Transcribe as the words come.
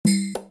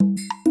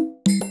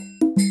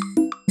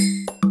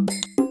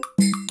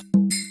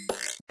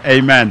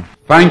Amen.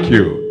 Thank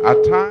you. A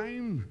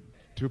time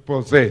to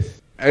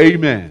possess.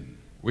 Amen.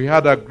 We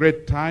had a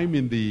great time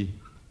in the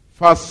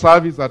first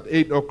service at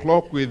 8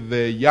 o'clock with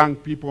the young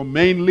people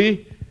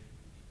mainly.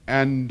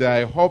 And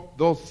I hope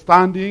those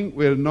standing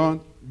will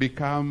not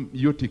become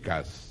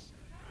Eutychus.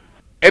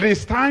 It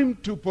is time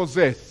to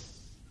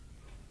possess.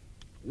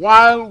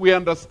 While we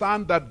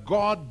understand that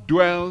God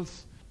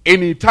dwells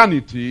in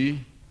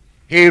eternity,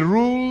 He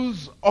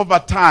rules over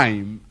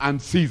time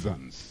and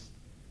seasons.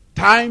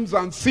 Times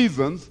and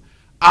seasons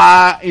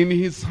are in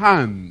His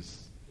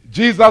hands.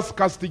 Jesus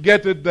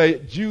castigated the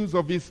Jews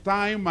of His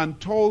time and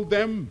told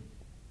them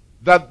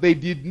that they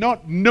did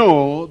not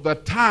know the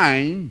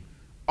time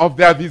of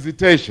their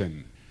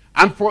visitation.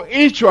 And for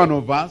each one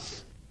of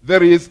us,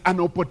 there is an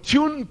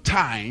opportune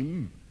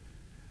time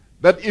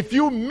that if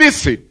you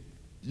miss it,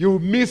 you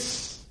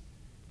miss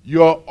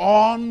your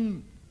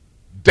own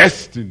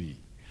destiny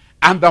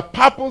and the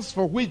purpose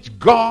for which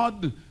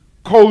God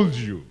called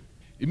you.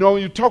 You know,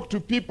 you talk to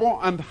people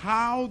and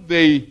how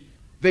they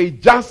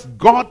just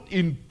got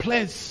in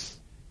place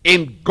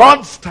in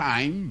God's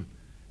time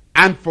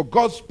and for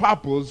God's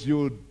purpose,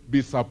 you'd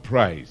be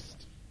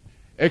surprised.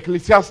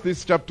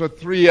 Ecclesiastes chapter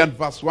 3 and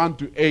verse 1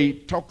 to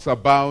 8 talks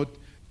about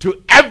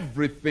to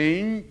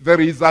everything there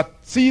is a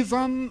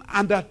season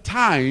and a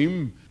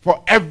time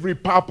for every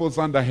purpose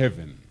under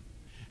heaven.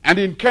 And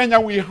in Kenya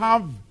we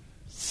have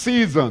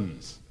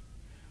seasons.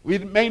 We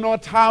may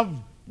not have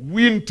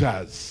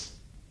winters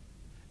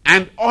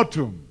and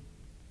autumn,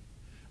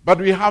 but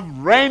we have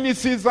rainy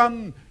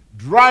season,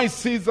 dry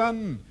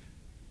season,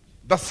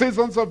 the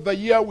seasons of the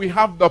year. We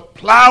have the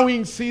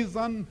plowing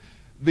season,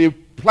 the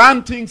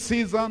planting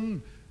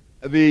season,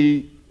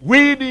 the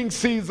weeding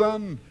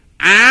season,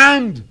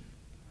 and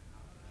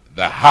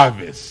the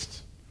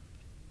harvest.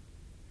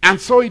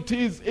 And so it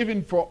is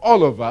even for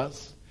all of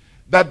us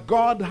that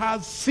God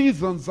has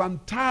seasons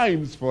and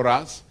times for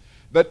us,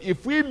 that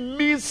if we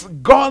miss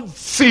God's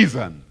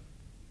season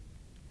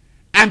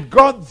and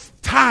God's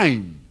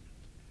time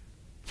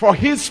for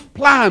His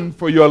plan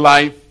for your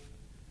life,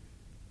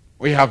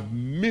 we have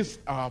missed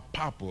our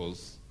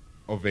purpose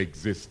of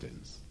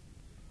existence.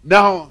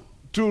 Now,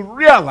 to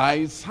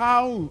realize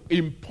how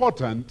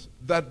important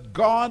that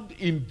God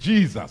in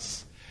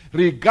Jesus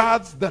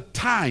regards the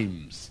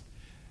times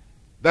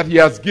that He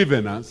has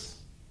given us,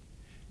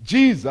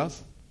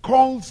 Jesus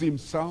calls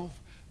Himself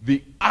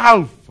the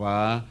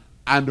Alpha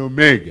and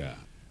Omega.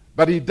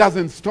 But He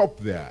doesn't stop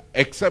there,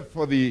 except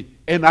for the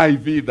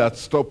NIV that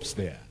stops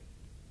there.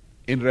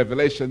 In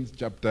Revelation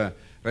chapter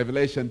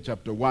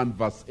 1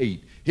 verse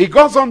 8. He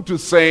goes on to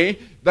say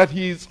that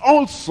He is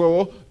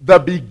also the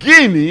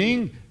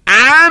beginning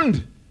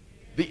and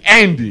the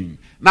ending.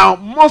 Now,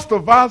 most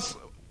of us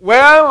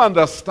well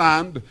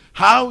understand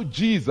how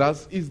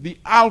Jesus is the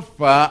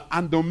Alpha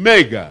and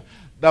Omega.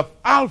 The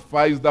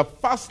Alpha is the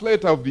first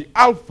letter of the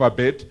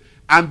alphabet,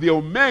 and the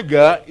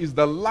Omega is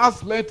the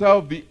last letter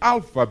of the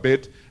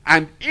alphabet,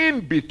 and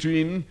in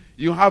between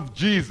you have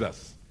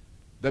Jesus,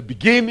 the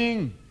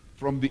beginning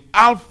from the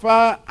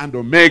Alpha and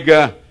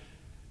Omega,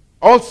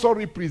 also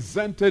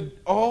represented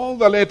all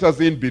the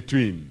letters in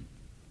between.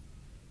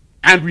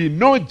 And we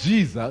know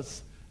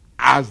Jesus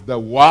as the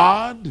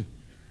Word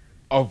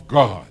of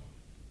God,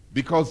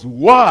 because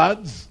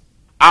words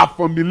are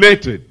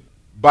formulated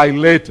by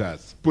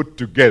letters put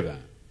together.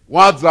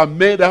 Words are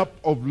made up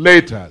of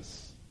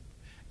letters.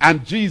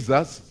 And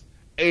Jesus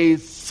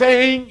is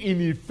saying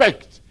in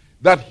effect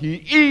that He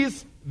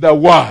is the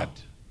Word.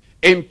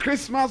 In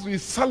Christmas we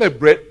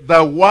celebrate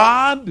the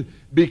Word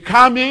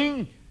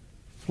becoming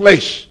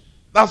flesh.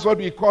 That's what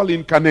we call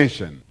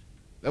incarnation.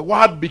 The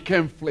Word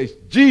became flesh.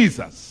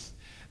 Jesus,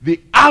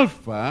 the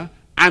Alpha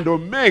and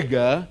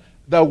Omega,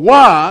 the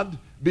Word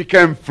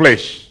became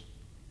flesh.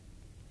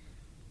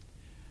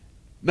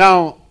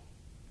 Now,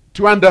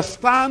 to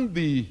understand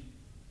the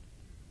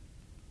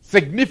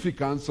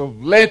significance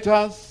of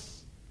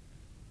letters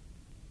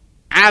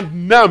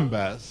and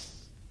numbers,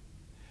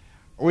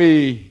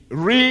 I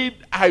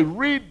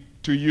read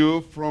to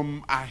you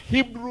from a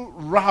Hebrew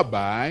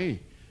rabbi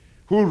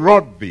who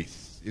wrote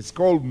this. It's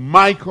called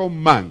Michael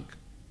Monk.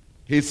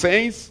 He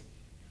says,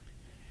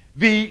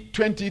 the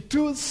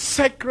 22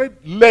 sacred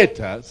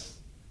letters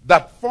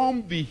that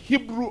form the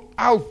Hebrew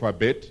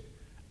alphabet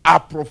are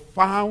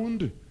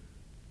profound,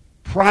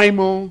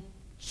 primal,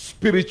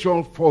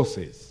 spiritual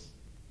forces.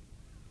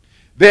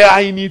 They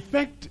are in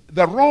effect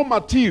the raw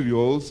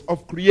materials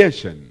of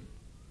creation.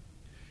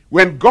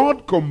 When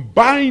God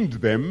combined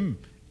them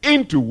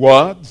into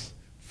words,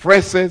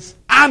 phrases,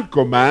 and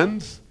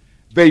commands,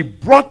 they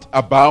brought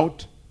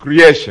about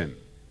creation.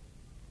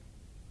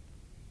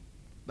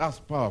 That's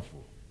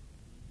powerful.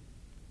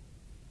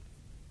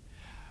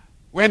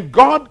 When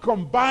God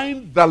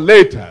combined the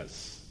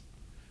letters,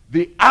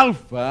 the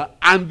Alpha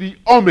and the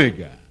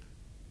Omega,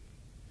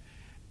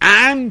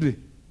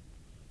 and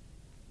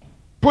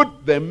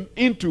put them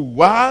into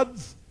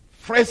words,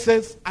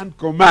 phrases, and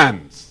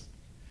commands,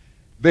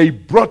 they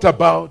brought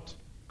about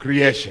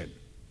creation,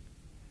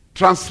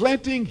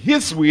 translating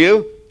His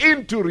will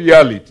into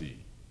reality.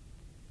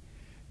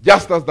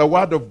 Just as the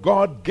word of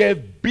God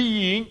gave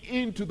being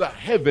into the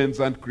heavens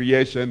and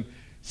creation,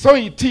 so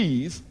it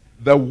is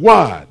the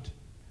word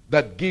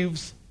that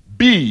gives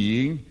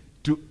being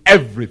to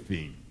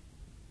everything.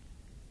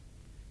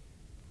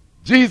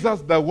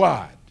 Jesus, the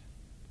word,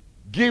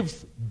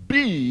 gives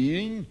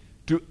being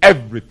to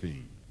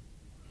everything.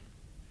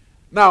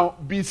 Now,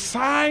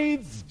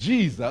 besides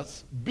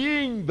Jesus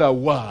being the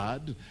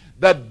word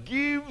that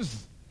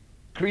gives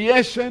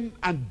creation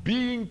and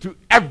being to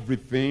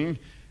everything,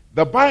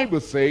 the Bible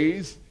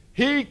says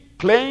he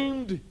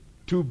claimed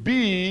to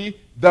be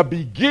the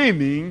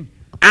beginning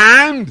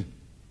and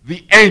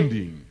the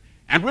ending.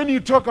 And when you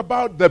talk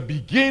about the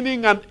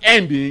beginning and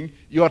ending,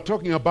 you are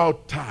talking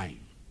about time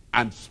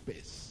and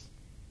space.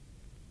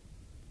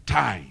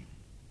 Time.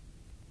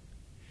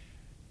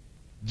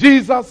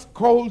 Jesus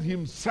called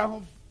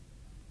himself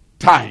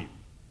time,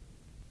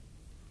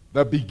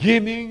 the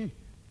beginning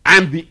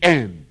and the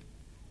end.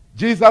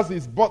 Jesus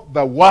is both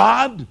the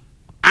word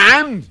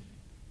and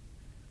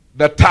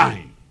the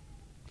time.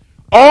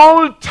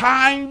 All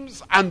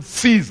times and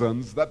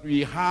seasons that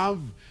we have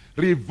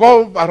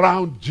revolve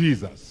around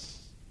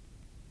Jesus.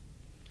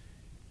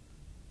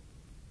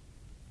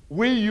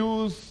 We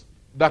use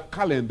the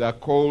calendar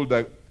called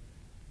the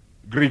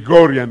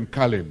Gregorian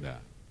calendar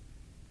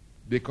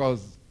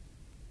because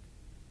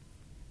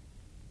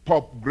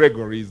Pope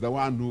Gregory is the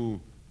one who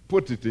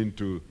put it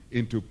into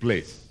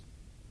place.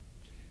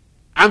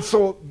 And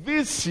so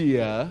this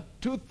year,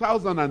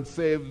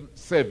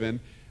 2007,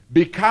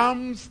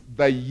 becomes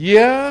the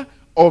year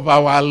of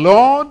our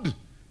Lord,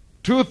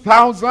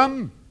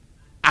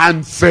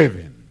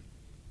 2007.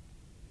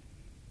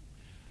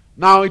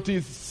 Now it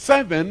is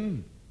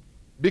 7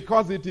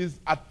 because it is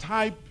a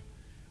type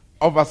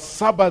of a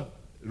Sabbath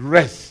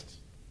rest.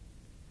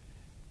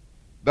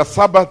 The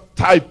Sabbath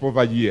type of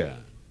a year.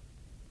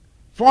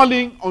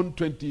 Falling on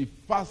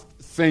 21st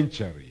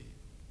century.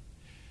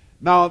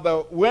 Now,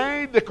 the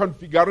way the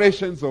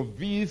configurations of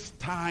these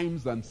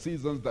times and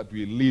seasons that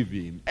we live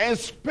in,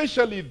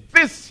 especially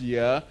this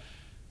year,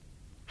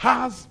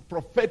 has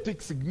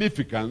prophetic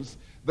significance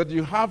that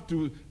you have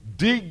to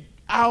dig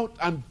out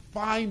and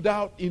find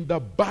out in the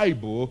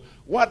Bible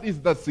what is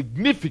the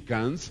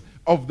significance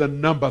of the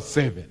number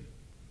 7.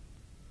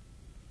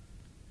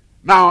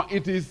 Now,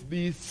 it is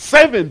the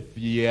 7th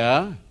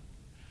year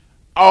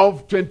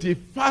of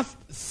 21st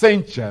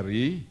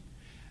century.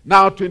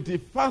 Now,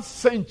 21st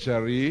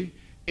century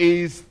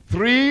is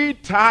 3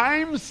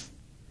 times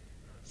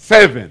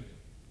 7.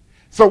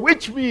 So,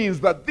 which means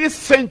that this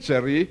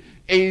century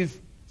is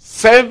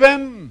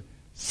 7,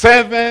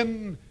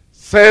 7,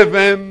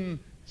 7,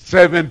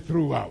 7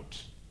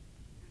 throughout.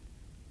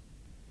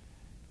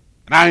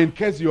 Now, in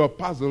case you are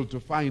puzzled to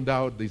find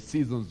out the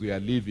seasons we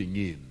are living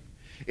in,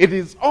 it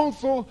is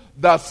also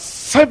the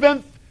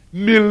 7th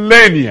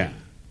millennia.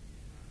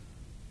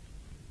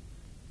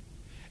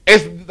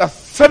 It's the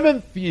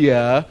 7th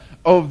year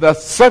of the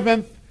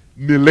 7th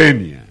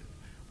millennia.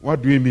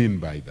 What do we mean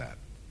by that?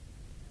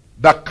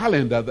 The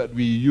calendar that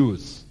we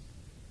use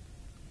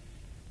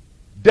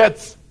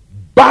dates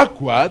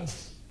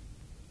backwards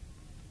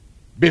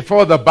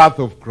before the birth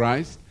of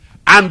Christ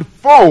and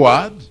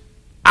forward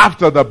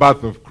after the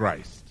birth of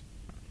Christ.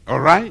 All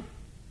right?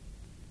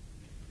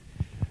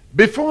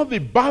 Before the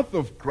birth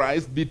of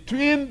Christ,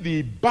 between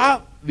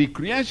the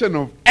creation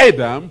of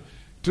Adam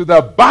to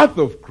the birth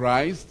of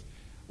Christ,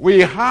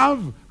 we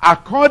have,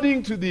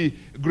 according to the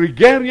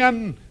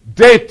Gregorian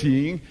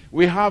dating,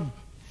 we have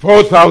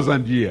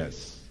 4,000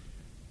 years.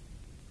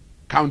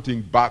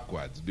 Counting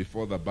backwards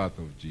before the birth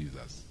of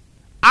Jesus.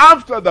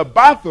 After the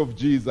birth of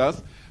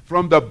Jesus,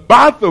 from the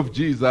birth of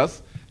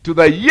Jesus to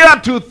the year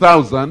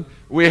 2000,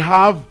 we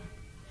have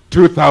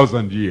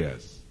 2,000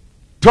 years.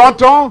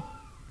 Total,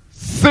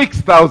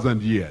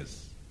 6,000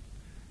 years.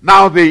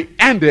 Now they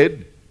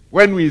ended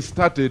when we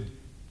started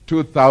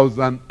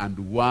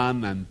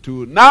 2001 and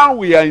 2. Now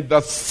we are in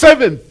the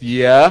 7th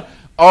year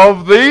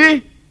of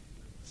the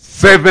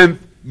 7th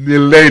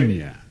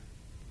millennia.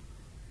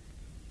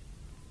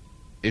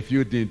 If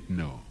you didn't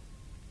know.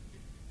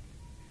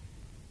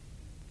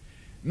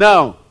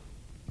 Now,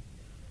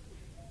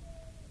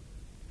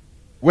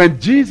 when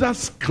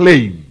Jesus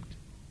claimed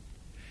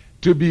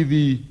to be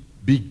the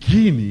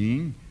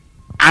beginning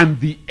and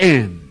the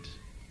end,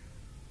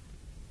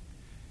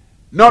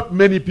 not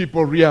many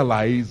people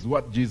realize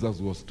what Jesus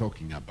was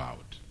talking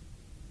about.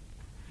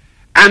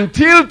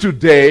 Until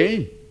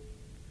today,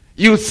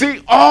 you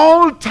see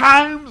all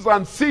times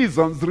and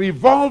seasons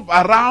revolve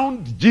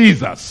around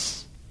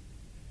Jesus.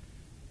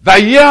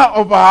 The year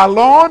of our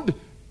Lord,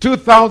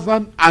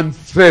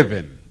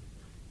 2007.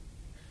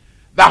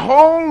 The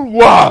whole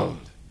world,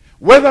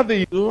 whether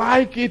they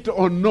like it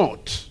or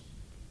not,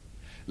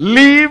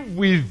 live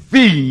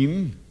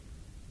within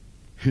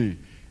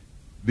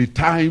the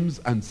times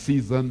and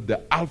season, the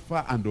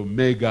Alpha and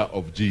Omega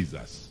of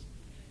Jesus.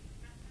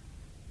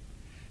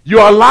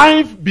 Your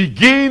life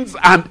begins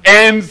and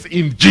ends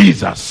in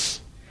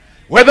Jesus,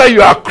 whether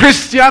you are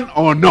Christian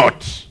or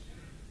not.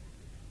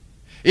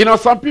 You know,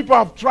 some people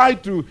have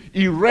tried to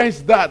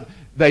erase that.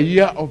 the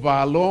year of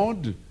our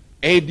Lord,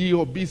 AD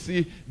or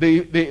BC,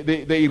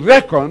 they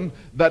reckon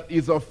that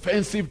is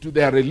offensive to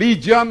their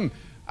religion,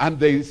 and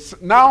they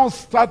now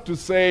start to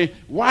say,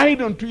 why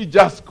don't we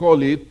just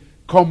call it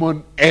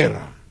common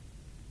era?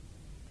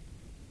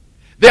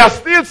 They are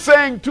still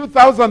saying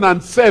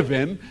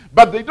 2007,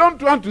 but they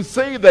don't want to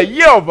say the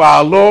year of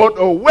our Lord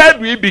or where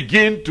we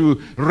begin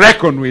to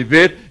reckon with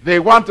it. They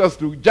want us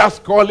to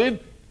just call it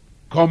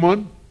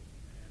common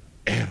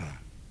era.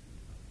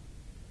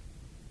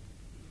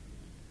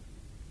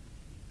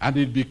 And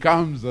it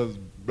becomes, as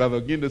Brother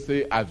Gindo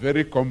say, a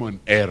very common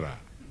error.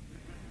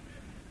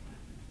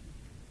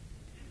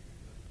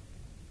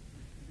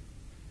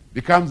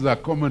 Becomes a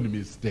common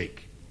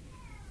mistake.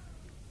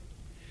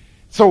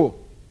 So,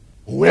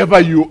 whoever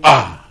you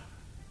are,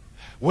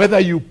 whether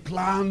you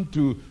plan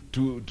to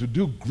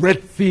do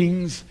great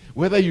things,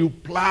 whether you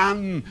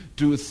plan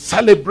to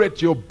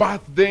celebrate your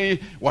birthday,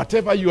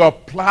 whatever you are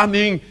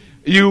planning,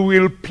 you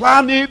will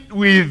plan it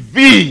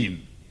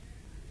within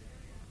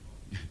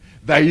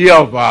the year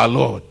of our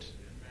Lord,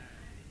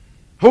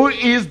 who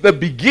is the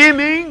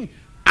beginning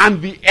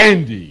and the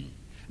ending.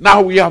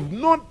 Now, we have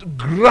not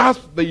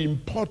grasped the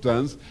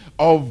importance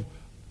of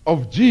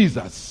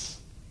Jesus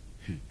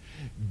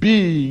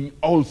being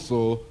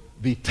also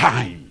the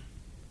time.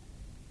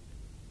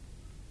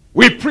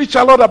 We preach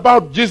a lot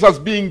about Jesus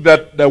being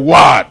the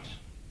Word.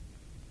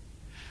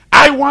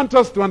 I want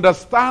us to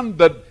understand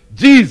that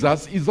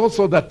Jesus is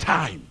also the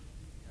time.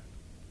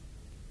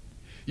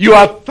 You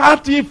are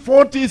 30,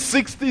 40,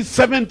 60,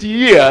 70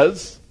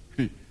 years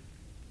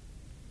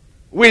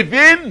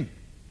within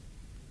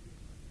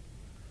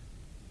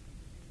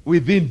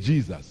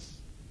Jesus.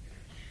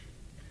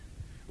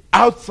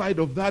 Outside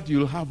of that,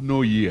 you'll have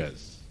no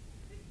years.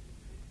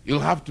 You'll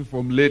have to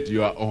formulate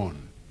your own.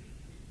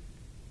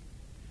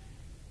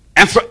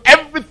 And so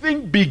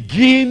everything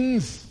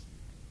begins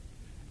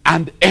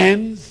and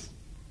ends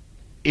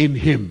in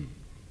Him.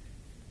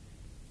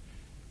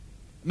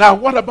 Now,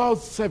 what about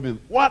 7?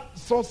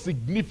 What's so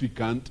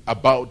significant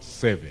about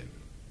 7?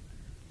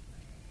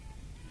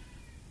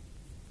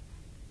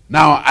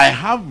 Now, I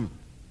have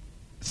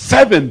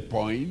 7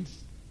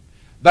 points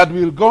that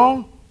will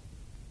go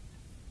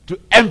to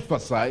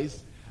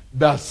emphasize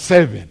the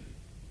 7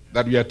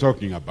 that we are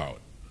talking about.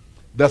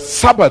 The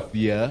Sabbath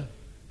year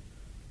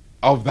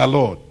of the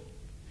Lord.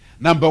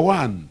 Number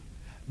 1,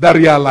 the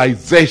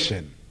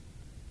realization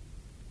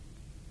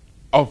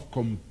of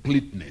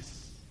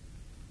completeness.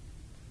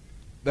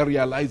 The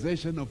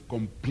realization of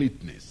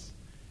completeness.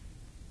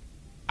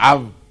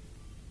 I've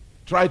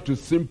tried to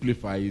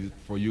simplify it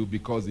for you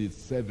because it's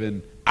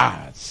 7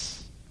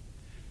 R's.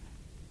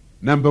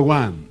 Number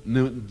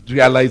 1,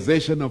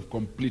 realization of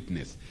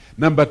completeness.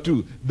 Number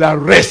 2, the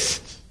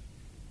rest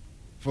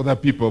for the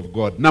people of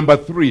God. Number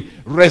 3,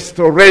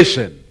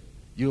 restoration.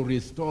 You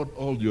restored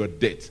all your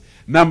debts.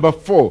 Number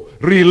 4,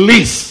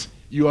 release.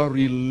 You are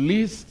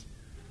released.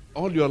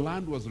 All your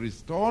land was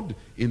restored.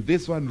 In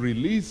this one,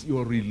 release. You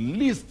are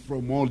released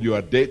from all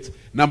your debts.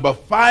 Number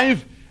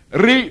 5,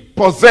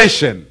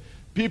 repossession.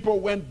 People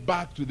went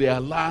back to their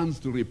lands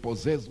to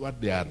repossess what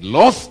they had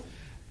lost.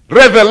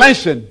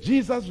 Revelation.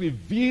 Jesus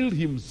revealed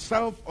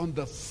himself on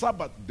the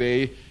Sabbath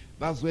day.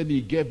 That's when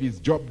he gave his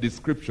job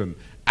description.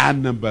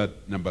 And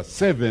number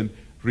 7,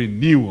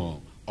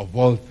 renewal of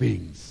all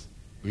things.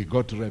 We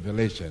go to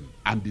Revelation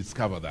and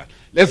discover that.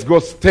 Let's go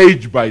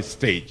stage by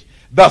stage.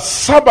 The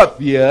Sabbath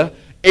year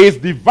is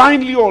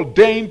divinely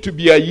ordained to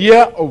be a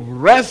year of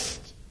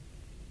rest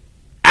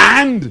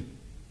and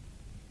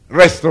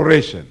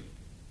restoration.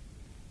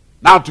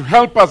 Now, to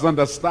help us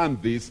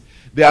understand this,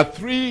 there are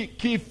 3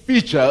 key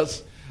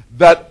features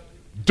that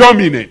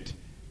dominate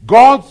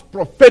God's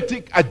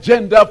prophetic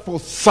agenda for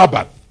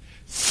Sabbath.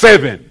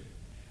 7.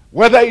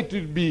 Whether it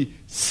will be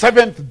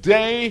 7th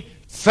day,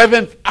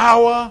 7th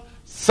hour,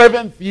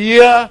 7th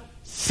year,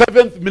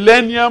 7th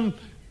millennium,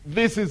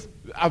 this is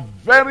a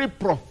very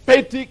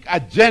prophetic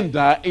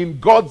agenda in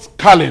God's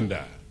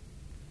calendar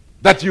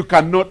that you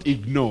cannot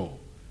ignore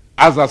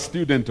as a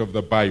student of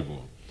the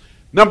Bible.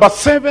 Number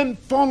 7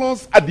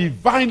 follows a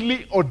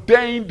divinely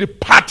ordained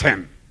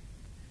pattern.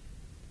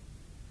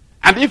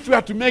 And if you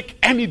are to make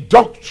any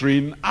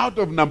doctrine out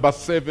of number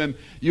 7,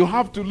 you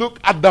have to look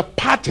at the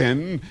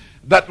pattern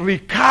that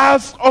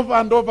recurs over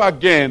and over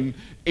again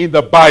in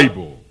the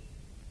Bible.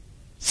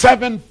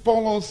 7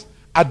 follows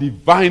a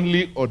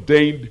divinely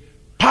ordained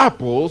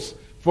purpose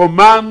for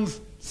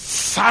man's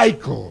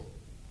cycle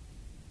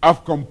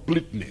of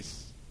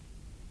completeness.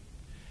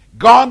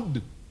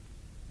 God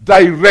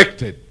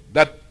directed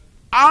that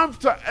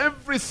after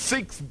every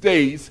 6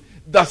 days,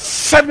 the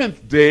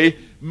 7th day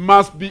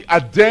must be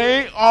a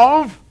day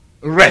of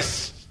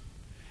rest.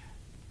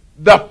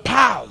 The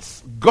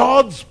pulse,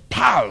 God's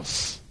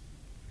pulse,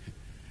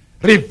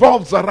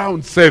 revolves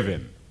around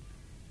 7.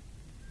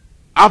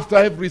 After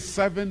every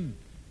 7,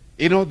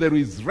 there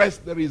is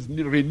rest, there is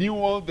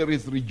renewal, there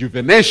is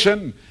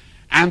rejuvenation.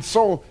 And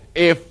so,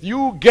 if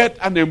you get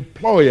an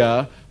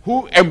employer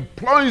who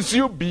employs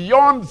you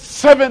beyond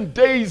 7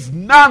 days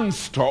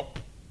non-stop,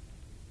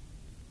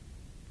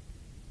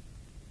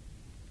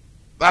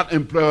 that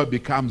employer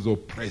becomes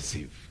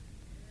oppressive.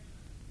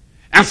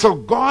 And so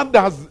God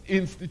has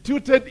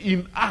instituted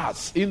in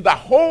us, in the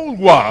whole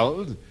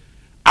world,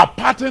 a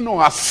pattern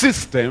or a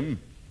system,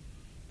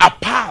 a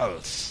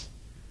pulse,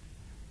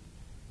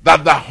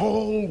 that the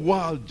whole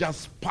world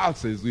just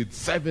pulses with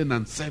 7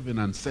 and 7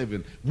 and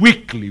 7,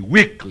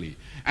 weekly.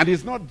 And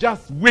it's not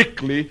just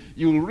weekly,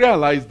 you'll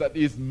realize that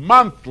it's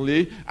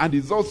monthly, and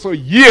it's also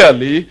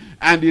yearly,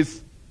 and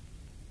it's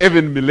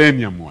even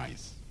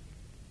millennium-wise.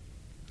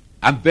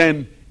 And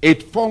then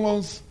it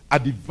follows a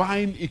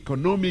divine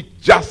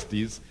economic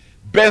justice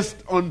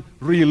based on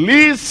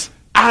release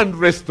and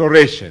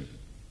restoration.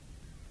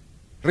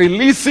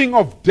 Releasing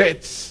of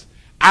debts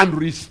and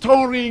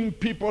restoring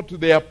people to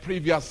their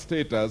previous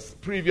status,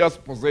 previous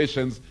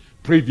possessions,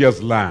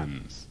 previous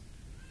lands.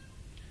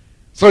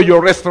 So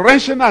your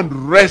restoration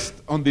and rest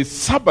on the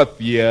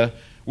Sabbath year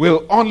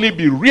will only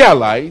be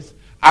realized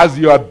as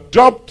you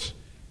adopt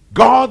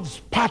God's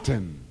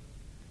pattern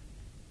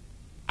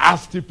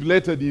as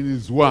stipulated in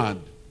His Word.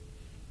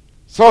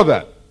 So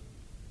that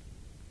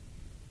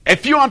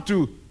if you want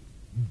to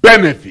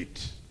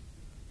benefit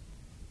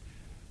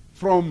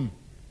from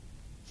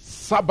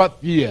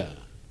Sabbath year,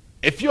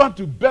 if you want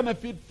to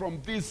benefit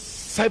from this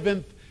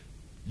 7th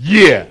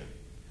year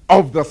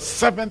of the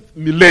 7th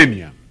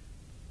millennium,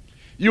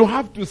 you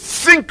have to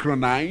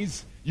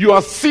synchronize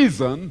your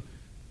season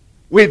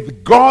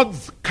with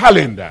God's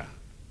calendar.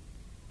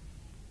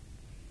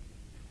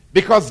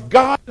 Because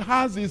God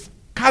has His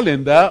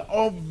calendar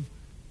of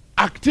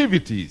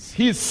activities,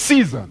 His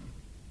season.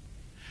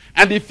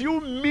 And if you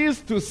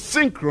miss to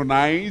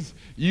synchronize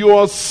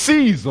your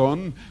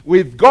season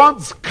with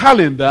God's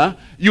calendar,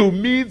 you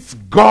miss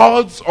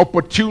God's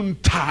opportune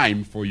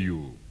time for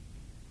you.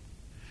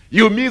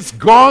 You miss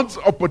God's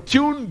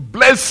opportune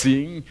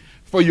blessing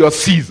for your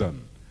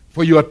season,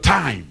 for your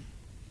time,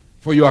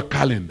 for your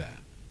calendar.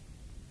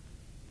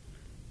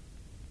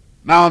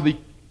 Now,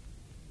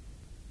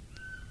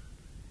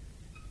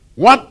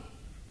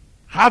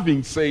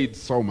 having said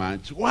so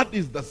much, what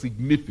is the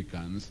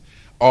significance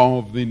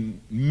of the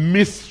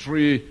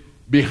mystery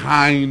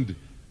behind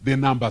the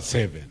number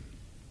 7?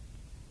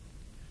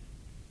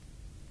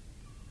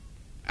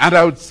 And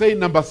I would say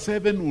number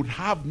 7 would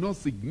have no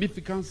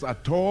significance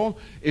at all.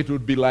 It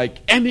would be like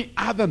any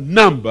other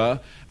number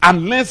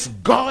unless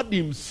God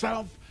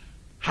Himself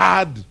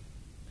had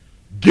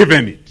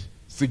given it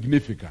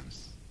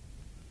significance.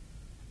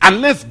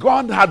 Unless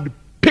God had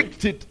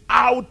picked it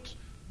out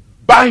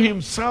by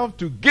Himself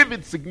to give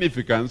it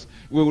significance,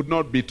 we would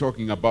not be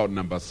talking about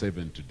number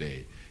 7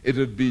 today. It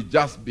would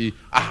just be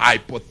a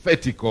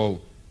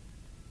hypothetical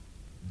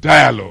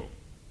dialogue.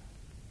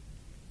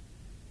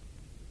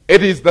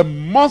 It is the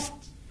most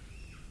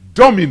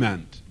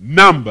dominant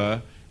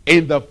number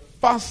in the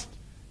first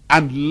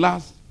and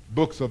last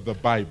books of the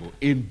Bible.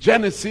 In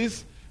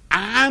Genesis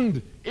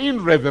and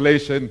in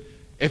Revelation,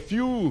 if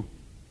you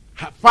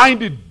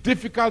find it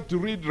difficult to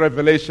read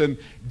Revelation,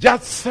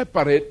 just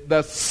separate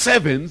the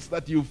 7s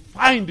that you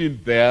find in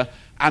there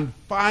and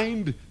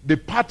find the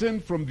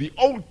pattern from the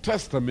Old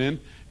Testament,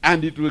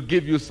 and it will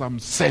give you some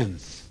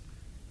sense.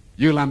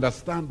 You'll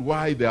understand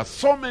why there are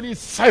so many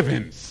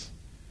 7s.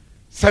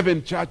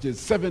 7 churches,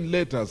 7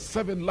 letters,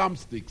 7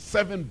 lampsticks,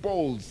 7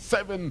 bowls,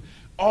 7,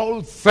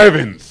 all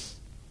 7s,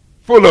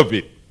 full of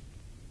it.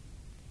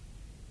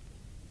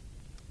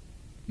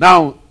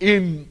 Now,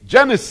 in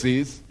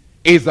Genesis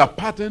is a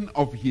pattern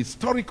of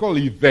historical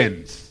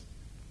events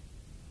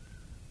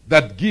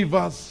that give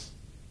us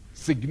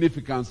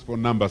significance for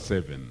number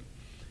 7.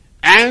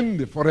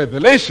 And for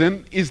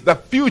Revelation is the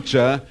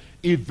future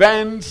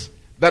events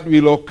that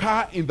will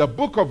occur in the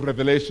book of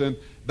Revelation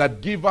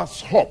that give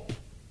us hope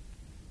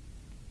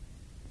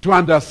to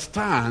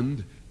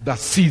understand the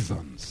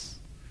seasons,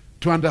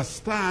 to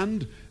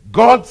understand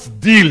God's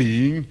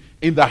dealing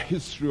in the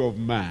history of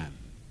man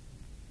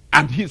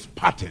and His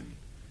pattern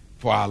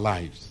for our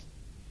lives.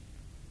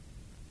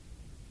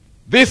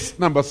 This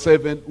number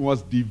 7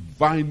 was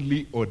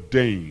divinely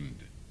ordained.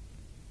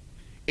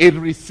 It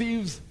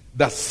receives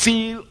the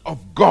seal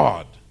of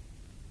God.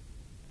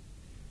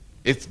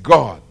 It's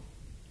God.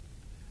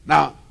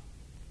 Now,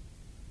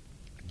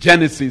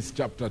 Genesis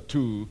chapter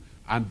 2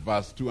 and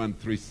verse 2 and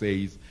 3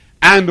 says,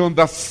 "And on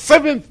the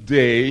 7th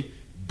day,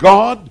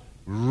 God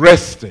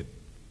rested."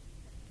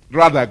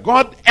 Rather,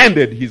 God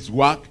ended His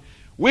work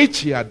which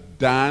He had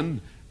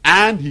done,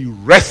 and He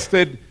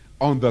rested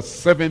on the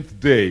 7th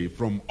day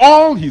from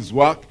all His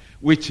work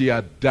which He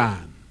had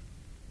done.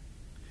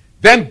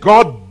 Then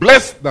God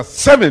blessed the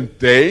 7th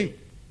day.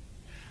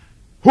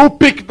 Who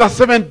picked the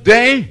 7th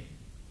day?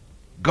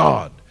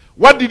 God.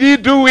 What did He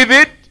do with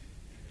it?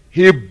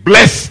 He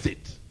blessed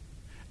it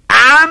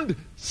and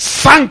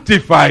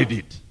sanctified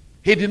it.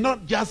 He did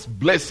not just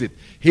bless it.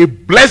 He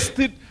blessed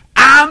it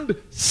and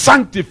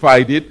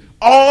sanctified it,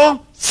 or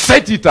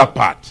set it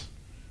apart.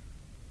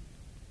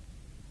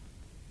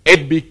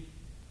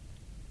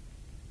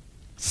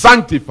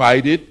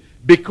 Sanctified it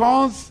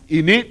because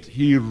in it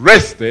He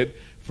rested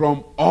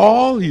from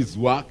all His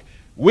work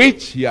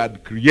which He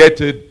had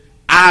created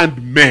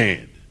and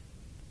made.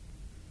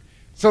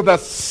 So the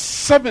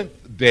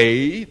seventh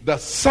day, the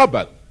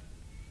Sabbath,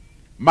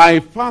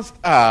 my first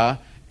hour,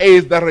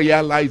 is the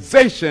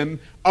realization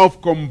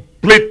of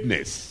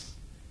completeness.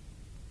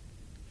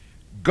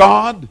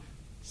 God,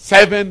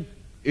 7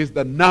 is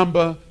the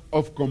number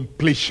of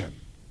completion.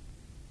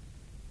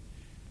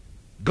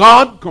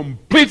 God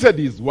completed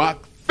his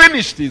work,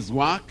 finished his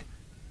work,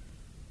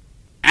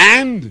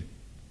 and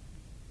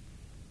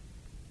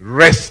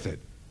rested.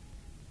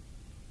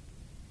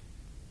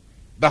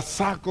 The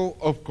circle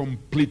of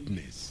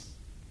completeness.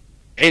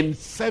 In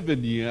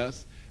 7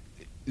 years,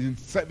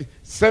 the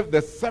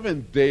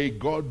seventh day,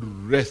 God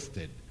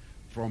rested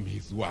from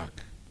his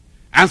work.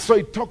 And so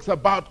it talks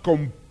about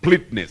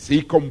completeness.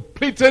 He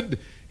completed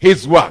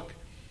his work.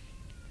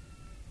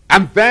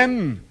 And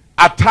then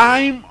a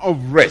time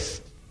of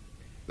rest,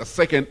 the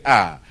second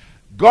hour.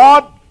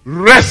 God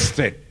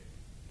rested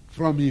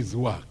from his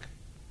work.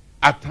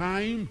 A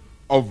time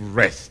of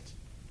rest.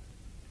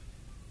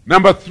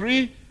 Number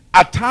 3,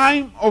 a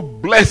time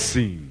of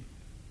blessing.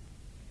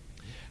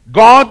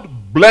 God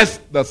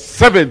blessed the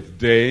seventh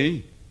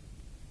day.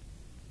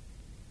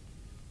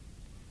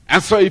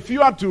 And so if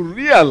you are to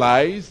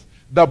realize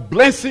the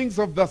blessings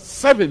of the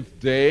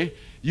seventh day,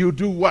 you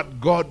do what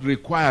God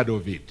required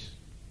of it.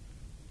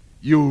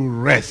 You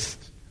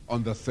rest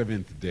on the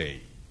seventh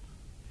day.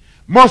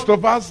 Most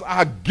of us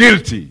are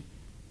guilty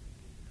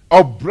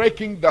of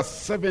breaking the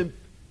seventh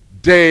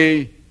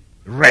day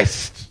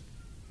rest.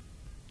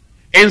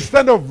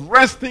 Instead of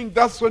resting,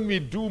 that's when we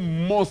do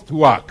most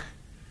work.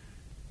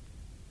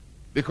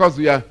 Because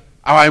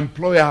our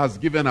employer has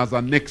given us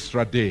an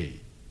extra day.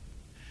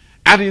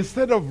 And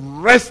instead of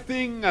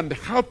resting and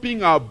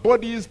helping our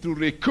bodies to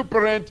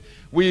recuperate,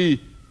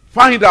 we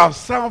find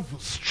ourselves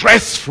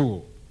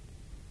stressful.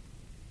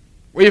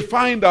 We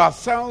find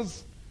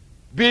ourselves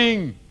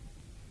being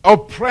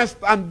oppressed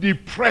and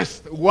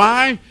depressed.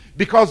 Why?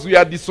 Because we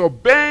are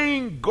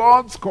disobeying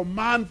God's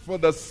command for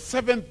the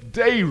seventh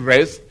day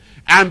rest,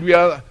 and we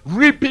are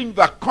reaping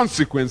the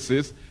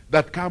consequences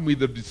that come with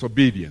the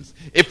disobedience.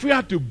 If we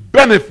are to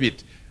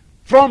benefit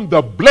from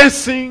the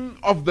blessing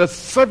of the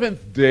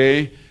seventh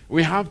day,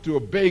 we have to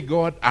obey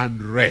God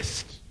and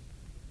rest.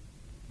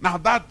 Now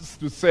that's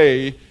to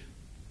say,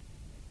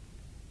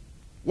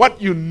 what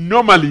you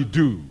normally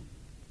do,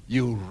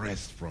 you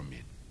rest from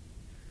it.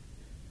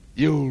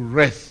 You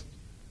rest.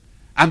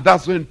 And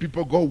that's when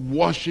people go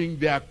washing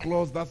their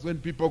clothes. That's when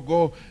people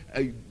go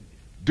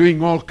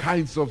doing all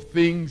kinds of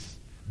things,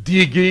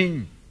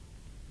 digging.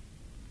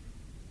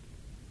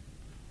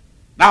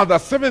 Now the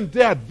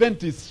Seventh-day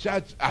Adventist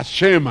Church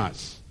shame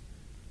us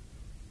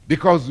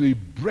because we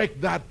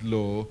break that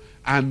law,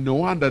 and no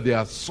wonder there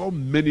are so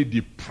many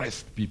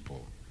depressed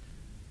people.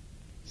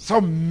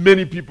 So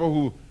many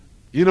people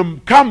who,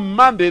 come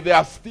Monday, they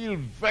are still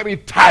very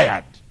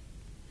tired.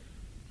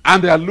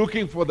 And they are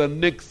looking for the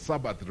next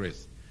Sabbath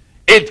rest.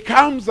 It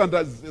comes and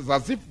it's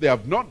as if they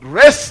have not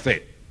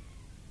rested.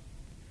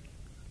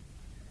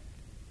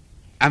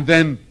 And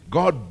then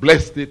God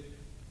blessed it.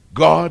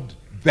 God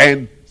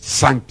then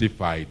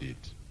sanctified it.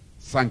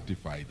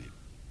 Sanctified it.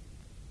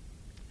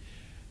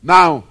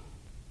 Now,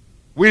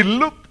 we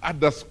look at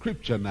the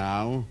scripture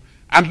now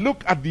and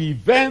look at the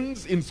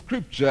events in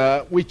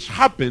scripture which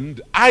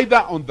happened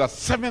either on the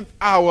 7th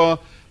hour,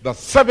 the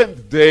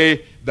 7th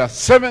day, the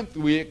 7th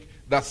week,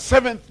 the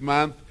 7th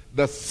month,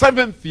 the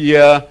 7th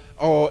year,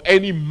 or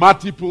any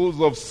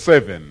multiples of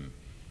 7.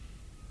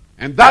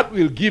 And that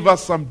will give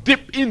us some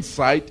deep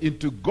insight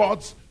into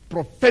God's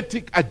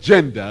prophetic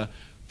agenda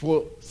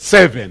for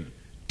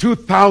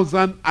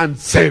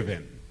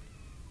 2007,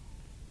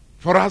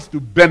 for us to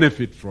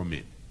benefit from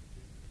it.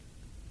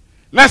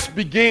 Let's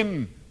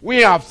begin.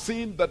 We have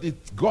seen that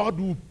it's God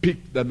who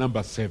picked the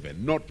number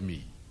 7, not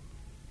me.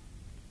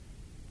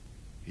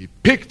 He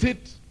picked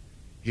it,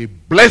 he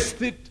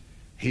blessed it,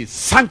 he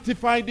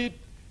sanctified it,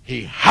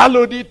 he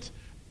hallowed it,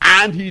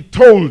 and he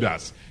told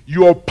us,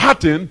 your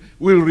pattern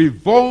will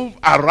revolve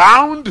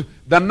around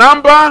the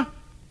number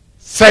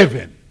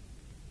 7,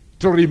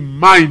 to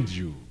remind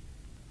you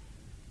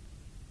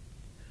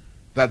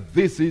that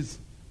this is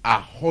a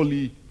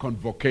holy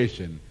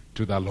convocation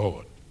to the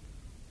Lord.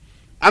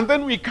 And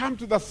then we come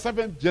to the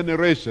 7th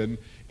generation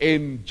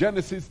in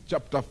Genesis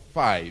chapter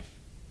 5.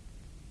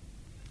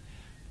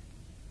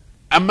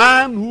 A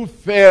man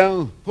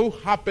who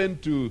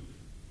happened to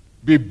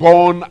be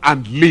born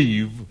and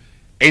live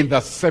in the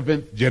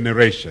 7th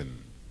generation.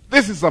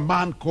 This is a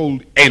man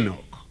called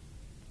Enoch.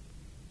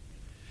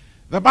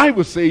 The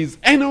Bible says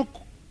Enoch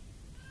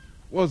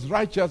was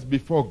righteous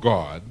before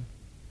God,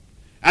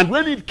 and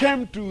when it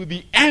came to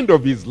the end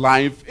of his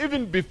life,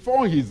 even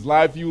before his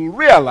life, you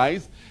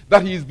realize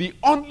that he is the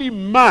only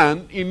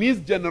man in his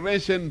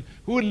generation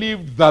who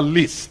lived the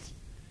least,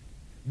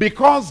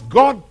 because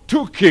God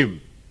took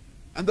him.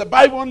 And the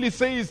Bible only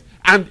says,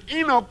 and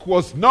Enoch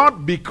was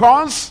not,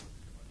 because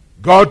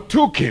God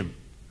took him.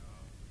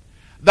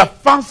 The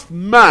first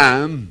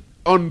man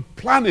on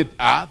planet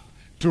Earth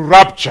to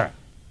rapture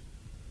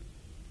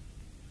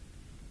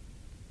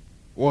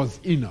was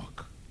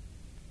Enoch.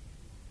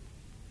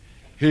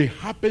 He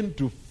happened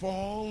to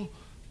fall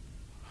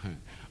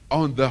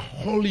on the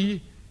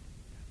holy,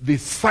 the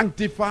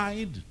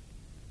sanctified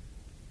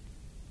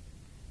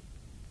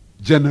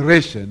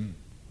generation,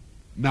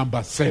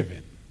 number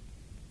 7.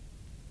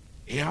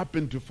 He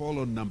happened to fall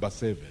on number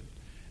 7.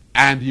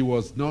 And he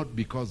was not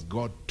because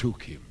God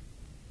took him.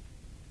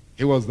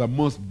 He was the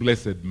most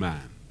blessed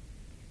man.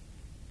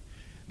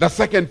 The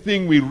second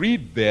thing we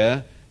read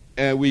there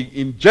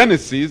in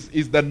Genesis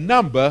is the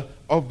number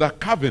of the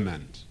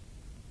covenant.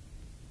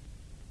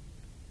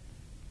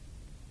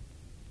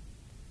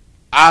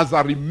 As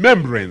a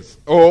remembrance,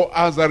 or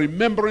as a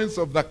remembrance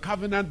of the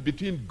covenant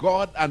between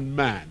God and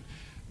man.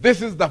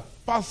 This is the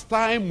first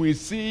time we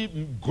see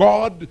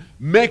God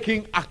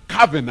making a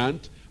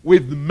covenant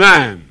with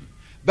man,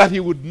 that he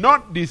would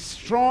not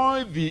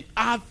destroy the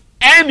earth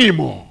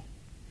anymore.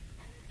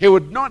 He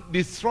would not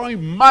destroy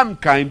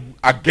mankind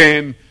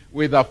again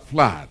with a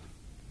flood.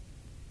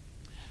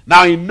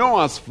 Now in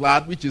Noah's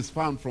flood, which is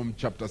found from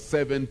chapter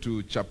 7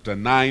 to chapter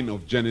 9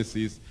 of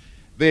Genesis,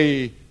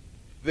 there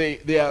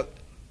are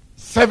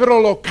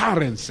several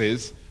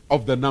occurrences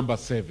of the number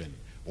 7.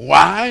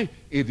 Why?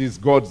 It is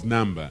God's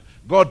number.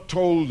 God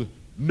told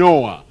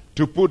Noah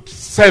to put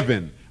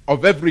 7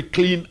 of every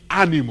clean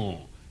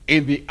animal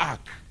in the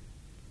ark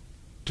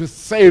to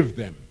save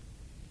them.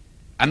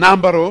 A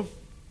number of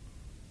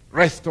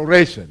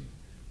restoration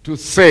to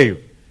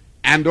save,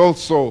 and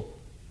also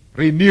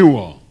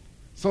renewal,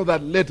 so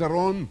that later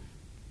on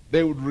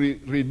they would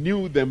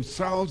renew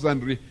themselves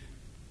and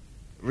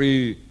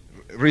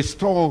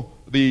restore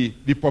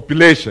the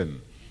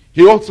population.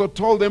 He also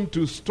told them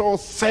to store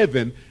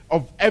 7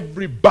 of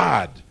every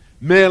bird,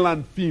 male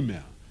and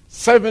female.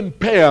 7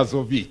 pairs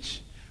of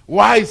each.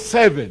 Why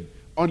 7?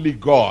 Only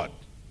God,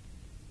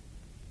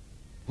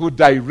 who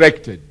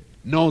directed,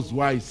 knows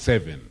why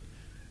 7.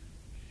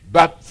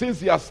 But since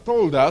he has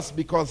told us,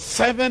 because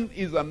 7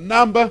 is a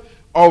number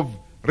of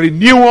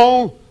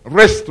renewal,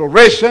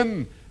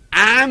 restoration,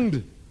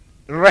 and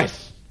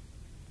rest,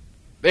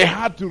 they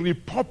had to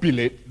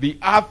repopulate the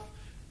earth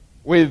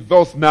with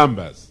those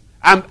numbers.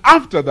 And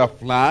after the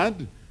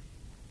flood,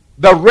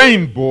 the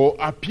rainbow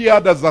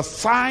appeared as a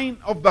sign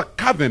of the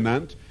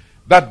covenant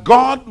that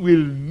God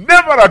will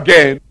never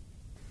again.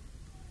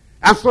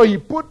 And so he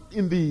put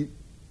in the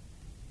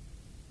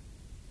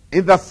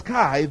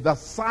sky the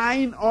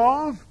sign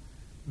of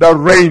the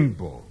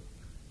rainbow.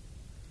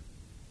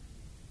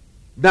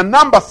 The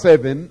number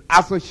 7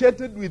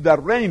 associated with the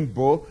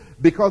rainbow,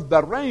 because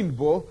the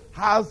rainbow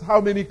has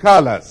how many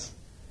colors?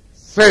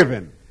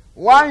 7.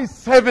 Why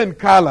 7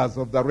 colors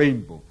of the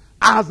rainbow?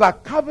 As a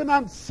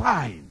covenant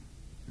sign.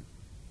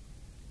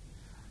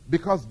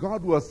 Because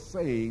God was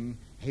saying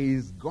he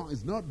is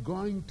not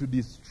going to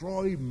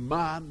destroy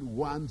man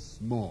once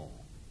more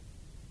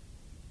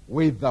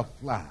with the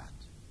flood.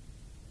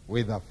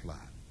 With the flood.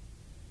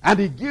 And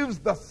he gives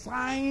the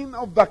sign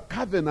of the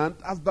covenant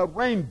as the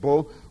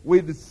rainbow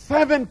with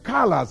 7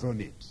 colors on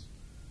it.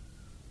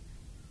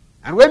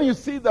 And when you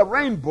see the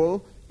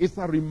rainbow, it's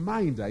a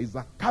reminder, it's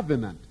a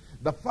covenant.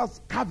 The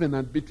first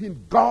covenant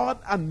between God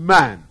and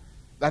man,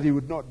 that he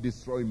would not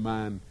destroy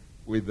man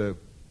with the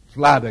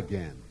flood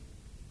again.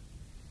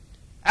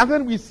 And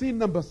then we see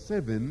number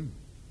 7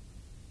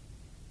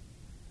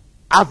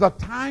 as a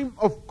time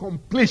of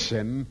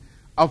completion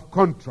of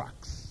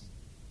contracts,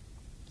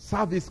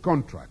 service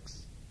contracts.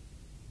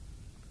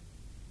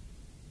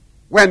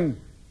 When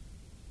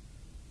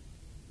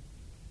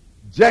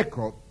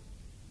Jacob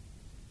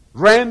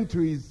ran to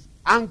his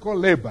uncle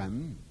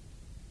Laban,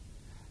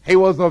 he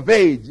was of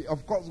age.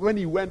 Of course, when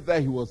he went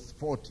there, he was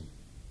 40.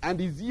 And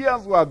his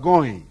years were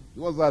going. He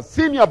was a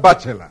senior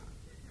bachelor.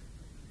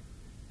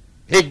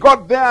 He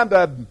got there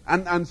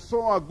and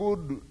saw a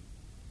good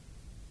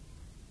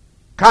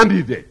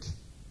candidate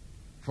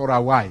for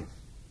a wife.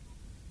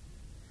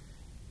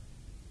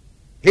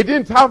 He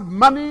didn't have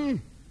money.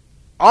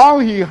 All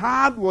he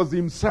had was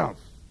himself.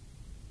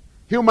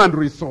 Human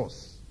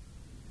resource.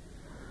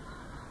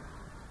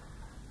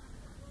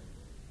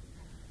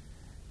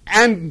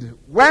 And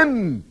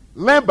when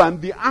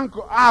Laban, the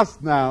uncle,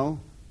 asked now,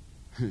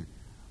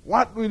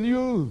 what will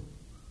you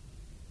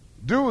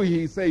do?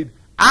 He said,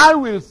 I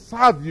will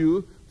serve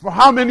you for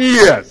how many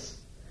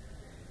years?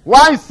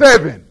 Why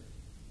 7?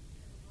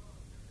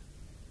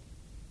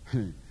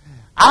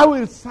 I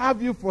will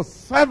serve you for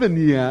 7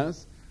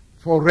 years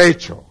for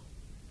Rachel.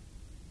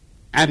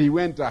 And he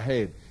went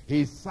ahead.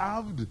 He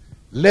served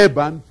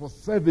Laban for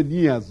 7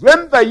 years.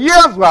 When the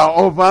years were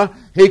over,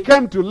 he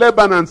came to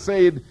Laban and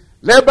said,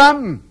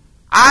 Laban,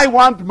 I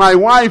want my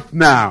wife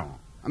now.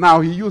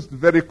 Now, he used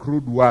very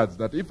crude words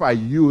that if I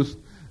used,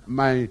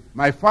 my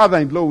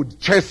father-in-law would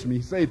chase me.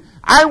 He said,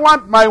 I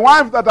want my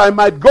wife that I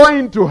might go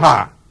into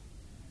her.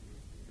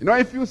 You know,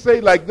 if you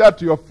say like that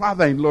to your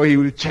father-in-law, he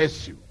will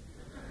chase you.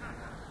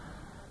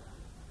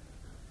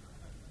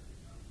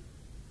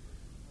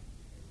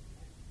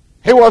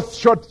 He was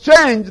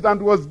shortchanged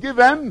and was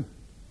given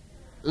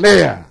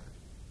Leah.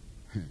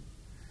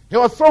 He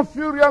was so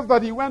furious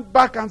that he went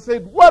back and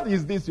said, what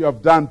is this you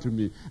have done to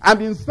me?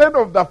 And instead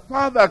of the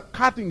father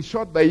cutting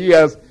short the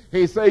years,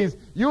 he says,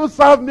 you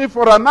serve me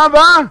for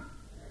another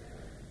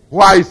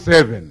Why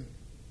 7?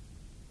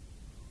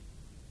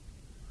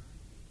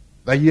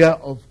 The year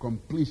of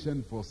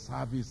completion for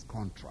service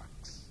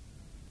contracts.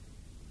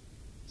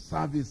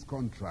 Service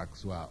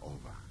contracts were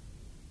over.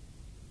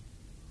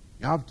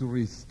 You have to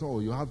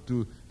restore, you have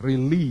to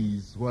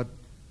release what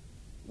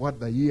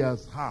the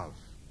years have.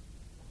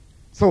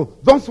 So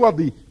those were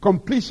the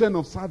completion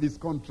of service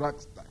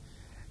contracts.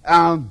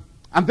 And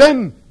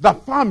then the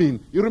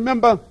famine. You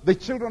remember the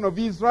children of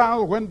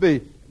Israel when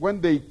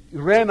they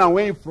ran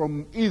away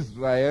from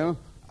Israel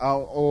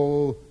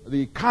or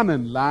the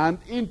Canaan land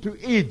into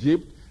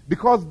Egypt,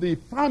 because the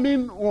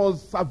famine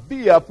was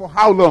severe for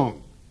how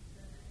long?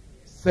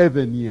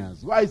 7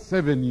 years. Why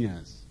 7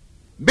 years?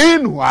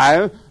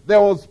 Meanwhile, there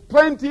was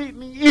plenty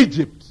in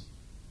Egypt.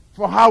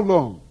 For how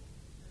long?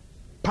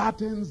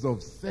 Patterns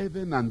of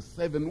 7 and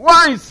 7.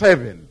 Why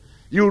 7?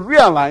 You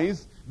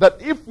realize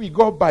that if we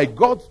go by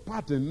God's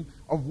pattern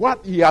of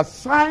what He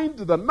assigned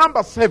the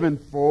number 7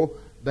 for,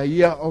 the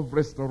year of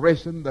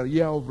restoration, the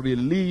year of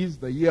release,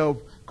 the year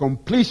of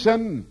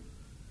completion,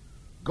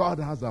 God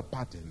has a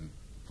pattern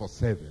for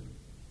 7.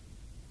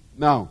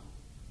 Now,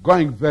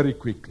 going very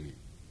quickly.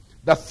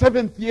 The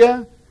 7th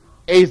year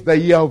is the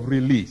year of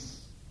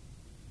release.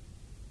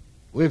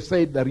 We've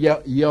said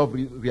the year of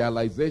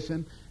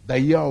realization, the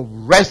year of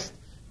rest,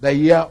 the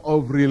year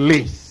of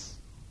release.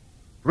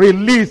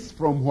 Release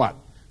from what?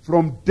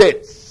 From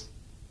debts.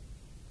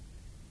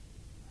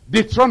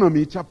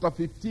 Deuteronomy chapter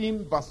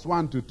 15 verse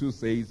 1 to 2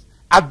 says,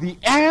 at the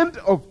end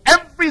of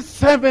every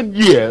 7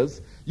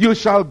 years, you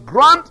shall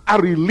grant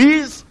a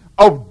release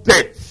of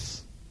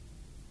debts.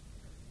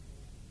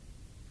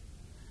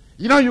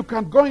 You know, you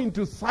can go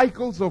into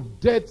cycles of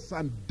debts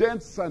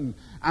and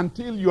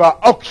until you are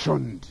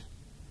auctioned.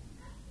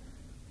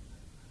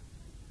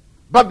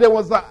 But there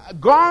was a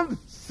God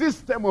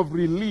system of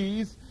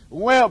release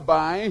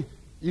whereby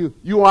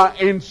you are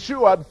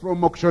insured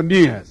from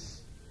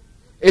auctioneers.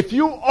 If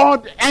you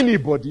owed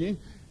anybody,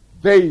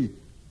 they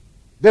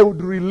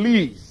would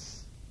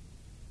release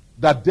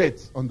the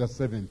debts on the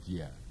 7th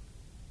year.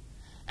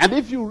 And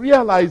if you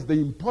realize the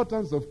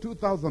importance of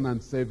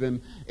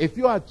 2007, if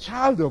you are a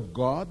child of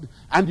God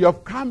and you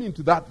have come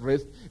into that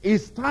rest,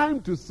 it's time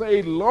to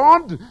say,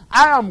 Lord,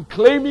 I am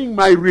claiming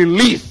my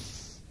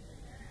release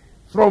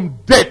from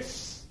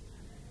debts,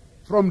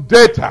 from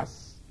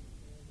debtors.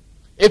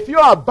 If you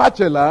are a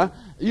bachelor,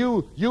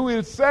 you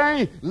will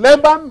say,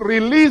 Laban,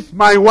 release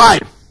my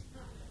wife.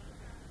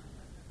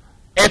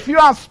 If you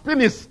are a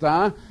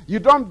spinster, you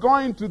don't go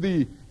into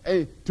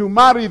to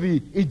marry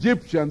the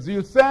Egyptians.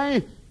 You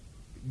say,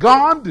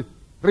 God,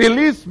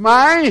 release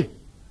my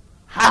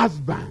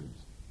husband.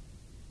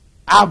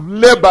 I've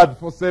labored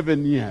for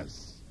 7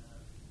 years.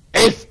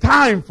 It's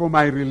time for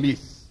my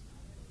release.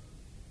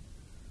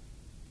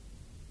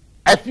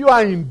 If you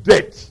are in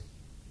debt,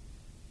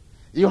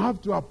 you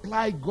have to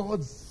apply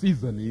God's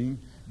seasoning,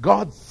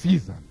 God's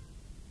season,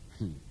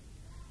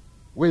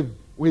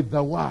 with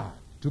the word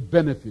to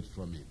benefit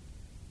from it.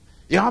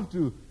 You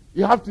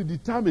have to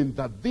determine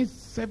that this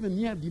 7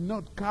 year did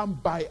not come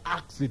by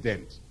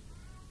accident.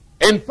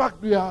 In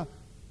fact,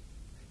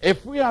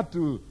 if we are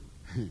to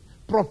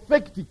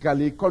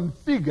prophetically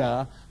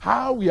configure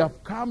how we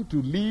have come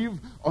to live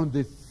on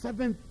the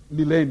 7th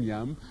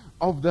millennium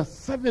of the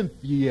 7th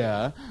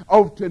year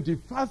of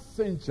 21st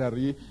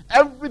century,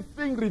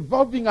 everything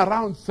revolving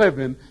around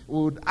 7,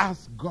 we would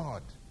ask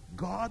God,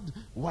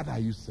 what are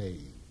you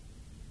saying?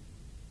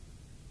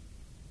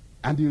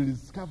 And you'll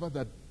discover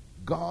that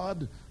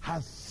God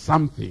has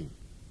something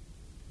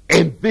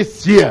in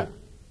this year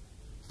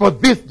for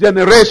this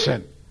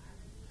generation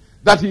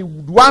that He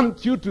would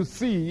want you to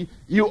see.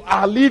 You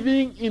are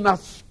living in a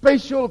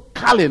special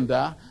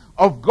calendar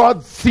of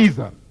God's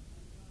season.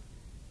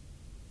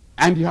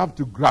 And you have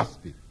to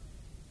grasp it.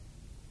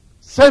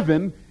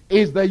 7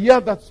 is the year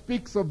that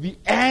speaks of the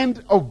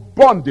end of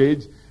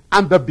bondage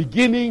and the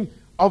beginning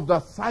of the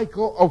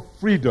cycle of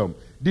freedom.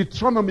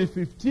 Deuteronomy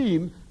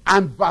 15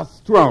 and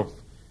verse 12.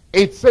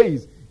 It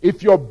says,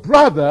 if your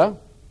brother,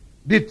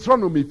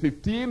 Deuteronomy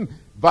 15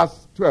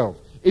 verse 12,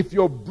 if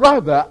your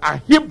brother, a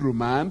Hebrew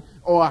man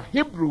or a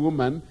Hebrew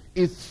woman,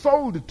 is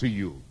sold to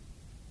you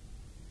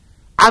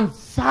and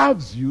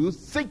serves you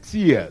 6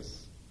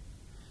 years,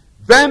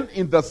 then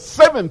in the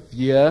 7th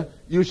year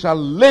you shall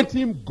let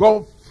him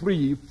go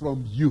free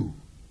from you.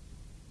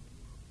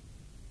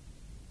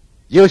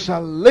 You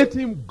shall let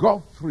him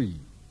go free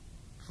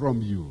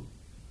from you.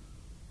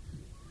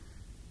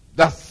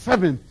 The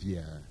 7th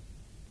year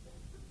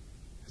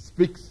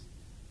speaks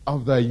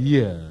of the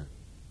year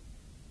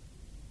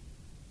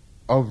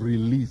of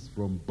release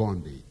from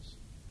bondage.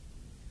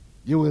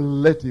 You will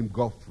let him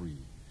go free.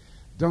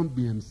 Don't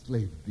be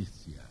enslaved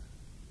this year.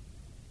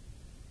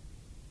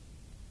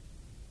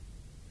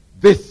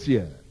 This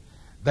year,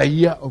 the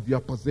year of your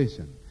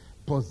possession.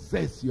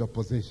 Possess your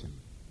possession.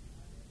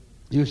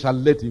 You shall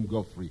let him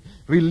go free.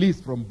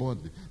 Release from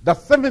bondage. The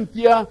 7th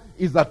year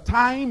is a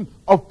time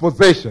of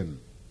possession.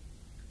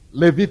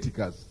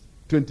 Leviticus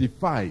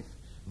 25,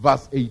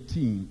 verse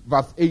 18,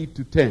 verse 8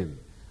 to 10.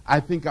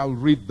 I think I'll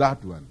read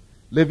that one.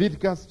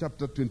 Leviticus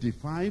chapter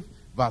 25,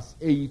 verse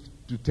 8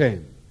 to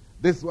 10.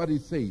 This is what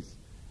it says.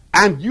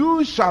 And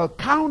you shall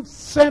count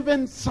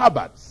 7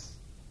 Sabbaths.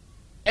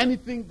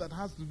 Anything that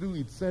has to do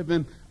with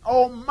 7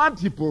 or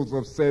multiples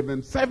of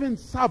 7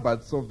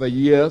 Sabbaths of the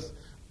years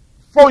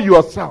for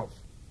yourself.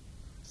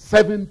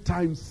 7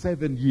 times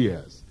 7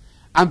 years.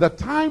 And the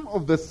time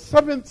of the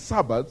 7th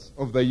Sabbath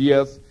of the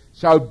years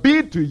shall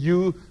be to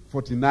you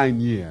 49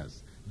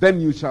 years.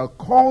 Then you shall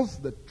cause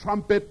the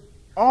trumpet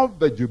of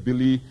the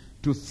Jubilee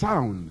to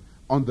sound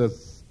on the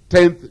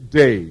 10th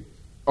day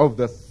of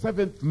the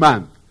 7th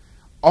month.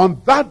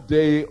 On that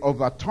day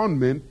of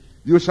atonement,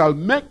 you shall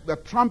make the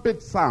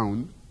trumpet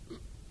sound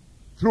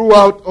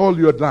throughout all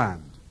your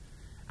land.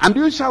 And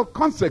you shall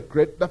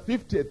consecrate the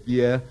 50th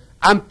year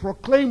and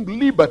proclaim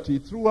liberty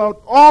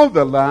throughout all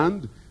the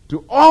land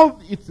to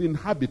all its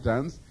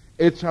inhabitants.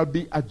 It shall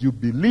be a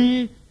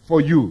jubilee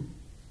for you.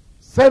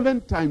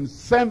 7 times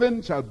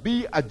 7 shall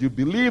be a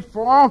jubilee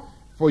for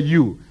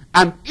you.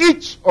 And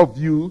each of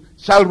you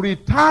shall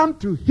return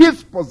to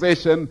his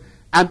possession,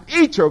 and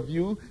each of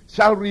you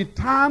shall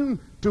return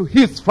to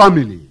his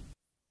family.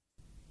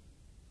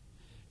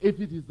 If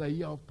it is the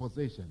year of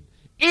possession,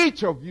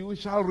 each of you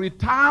shall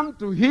return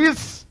to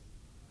his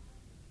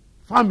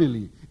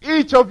family.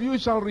 Each of you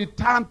shall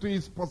return to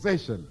his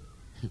possession.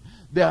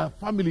 Their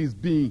family is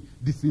being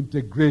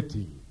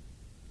disintegrating.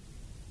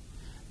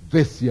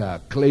 This year,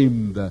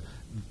 claim the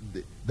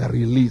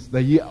release,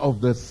 the year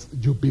of the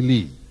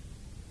Jubilee.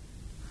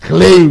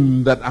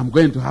 Claim that I'm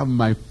going to have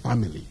my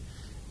family.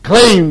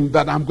 Claim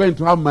that I'm going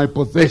to have my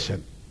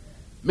possession.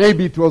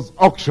 Maybe it was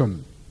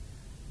auction.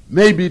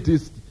 Maybe it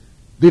is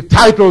the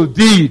title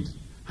deed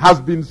has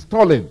been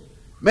stolen.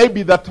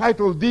 Maybe the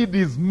title deed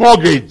is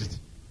mortgaged.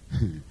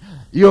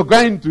 You're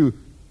going to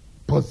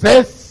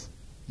possess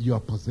your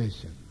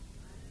possession.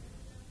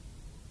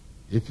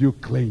 If you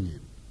claim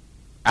him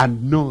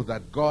and know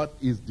that God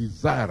is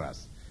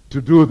desirous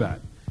to do that.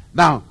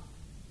 Now,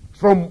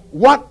 from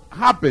what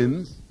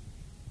happens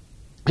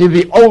in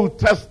the Old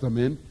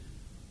Testament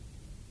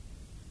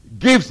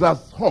gives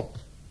us hope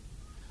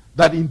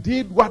that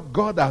indeed what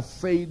God has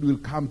said will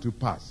come to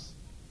pass.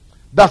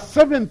 The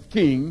 7th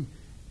king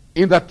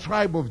in the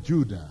tribe of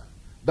Judah,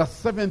 the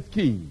 7th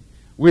king,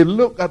 we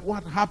look at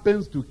what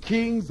happens to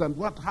kings and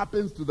what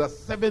happens to the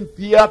 7th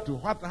year, to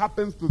what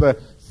happens to the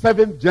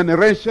 7th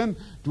generation,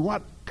 to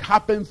what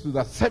happens to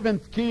the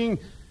 7th king.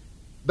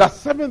 The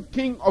 7th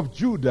king of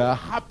Judah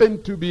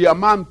happened to be a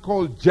man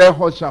called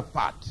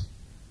Jehoshaphat.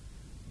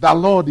 The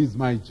Lord is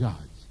my judge.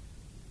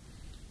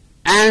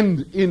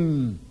 And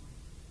in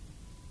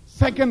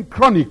 2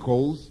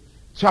 Chronicles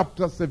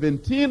chapter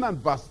 17 and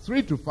verse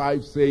 3 to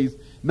 5 says,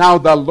 now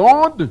the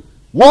Lord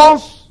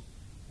was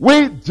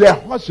with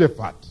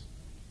Jehoshaphat,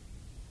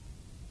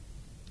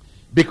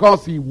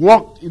 because he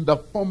walked in the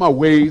former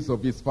ways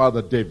of his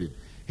father David.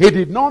 He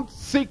did not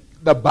seek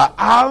the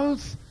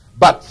Baals,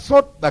 but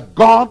sought the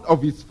God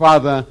of his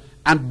father,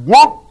 and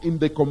walked in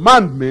the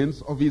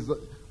commandments of his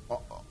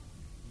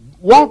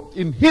walked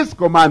in his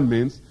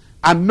commandments,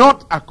 and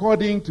not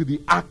according to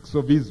the acts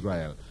of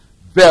Israel.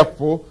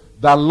 Therefore,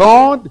 the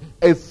Lord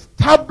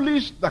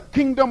established the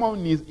kingdom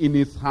in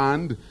his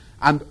hand,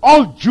 and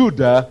all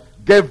Judah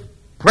gave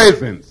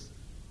presents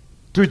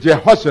to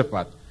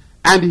Jehoshaphat,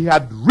 and he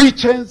had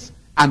riches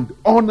and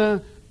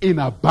honor in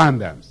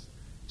abundance.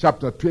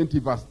 Chapter 20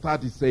 verse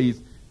 30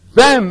 says,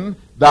 then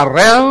the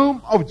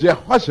realm of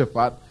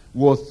Jehoshaphat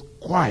was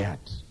quiet,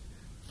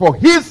 for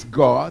his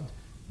God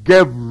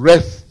gave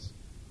rest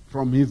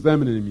from his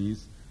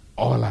enemies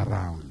all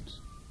around.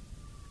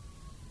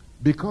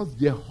 Because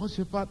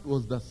Jehoshaphat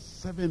was the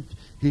 7th,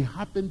 he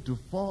happened to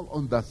fall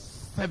on the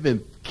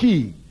 7th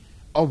king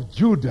of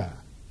Judah,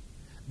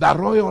 the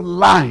royal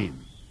line.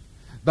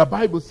 The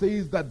Bible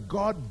says that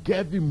God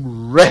gave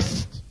him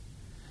rest,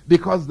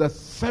 because the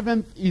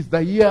 7th is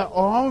the year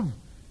of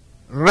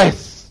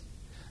rest.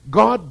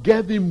 God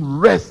gave him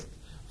rest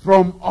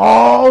from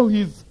all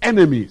his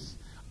enemies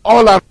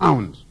all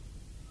around.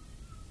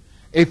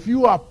 If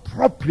you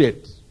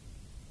appropriate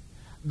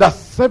the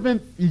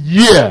 7th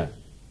year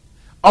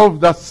of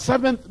the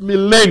 7th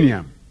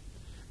millennium,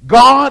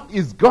 God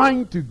is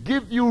going to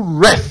give you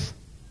rest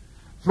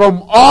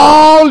from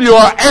all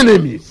your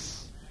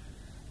enemies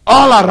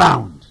all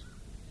around.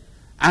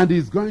 And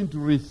he's going to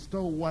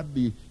restore what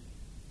the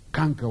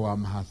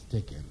cankerworm has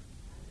taken.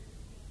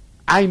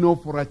 I know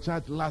for a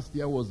church, last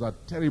year was a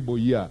terrible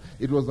year.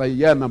 It was a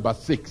year number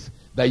 6,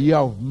 the year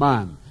of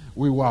man.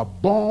 We were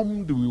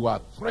bombed, we were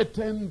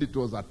threatened. It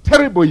was a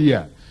terrible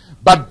year.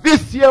 But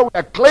this year we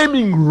are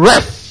claiming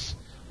rest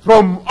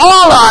from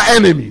all our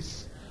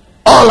enemies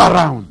all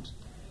around.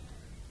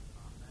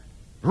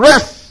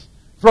 Rest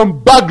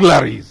from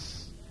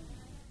burglaries,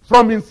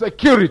 from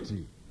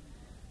insecurity.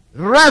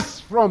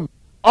 Rest from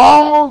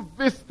all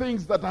these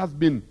things that have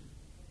been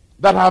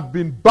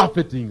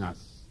buffeting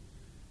us.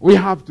 We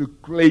have to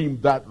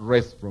claim that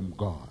rest from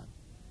God.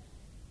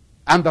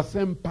 And the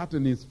same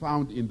pattern is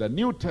found in the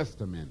New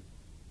Testament.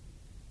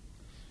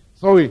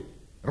 So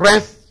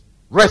rest,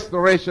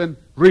 restoration,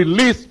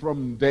 release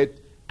from debt,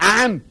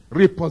 and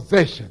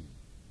repossession.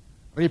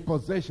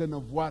 repossession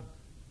of what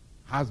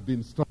has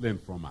been stolen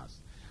from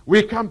us.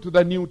 We come to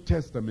the New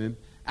Testament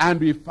and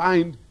we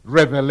find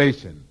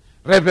revelation.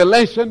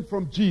 Revelation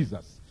from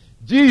Jesus.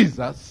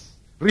 Jesus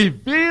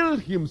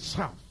revealed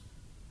himself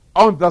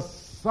on the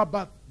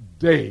Sabbath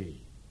day.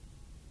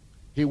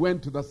 He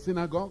went to the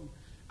synagogue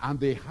and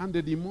they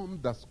handed him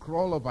the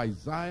scroll of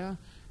Isaiah,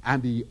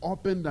 and he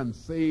opened and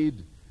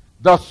said,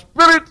 "The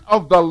Spirit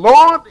of the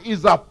Lord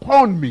is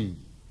upon me."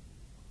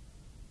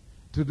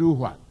 To do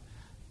what?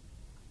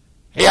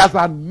 He has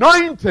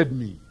anointed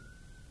me.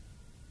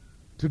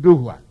 To do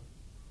what?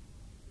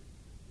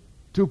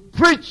 To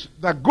preach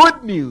the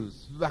good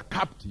news to the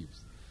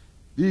captives.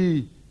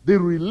 The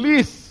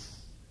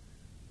release.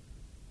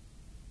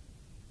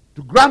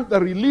 To grant the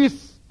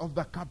release of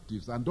the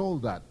captives and all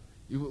that.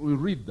 We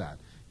read that.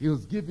 He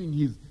was giving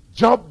his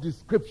job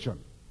description.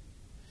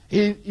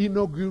 He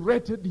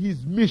inaugurated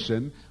his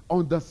mission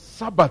on the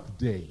Sabbath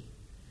day.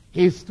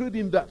 He stood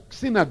in the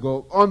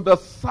synagogue on the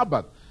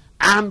Sabbath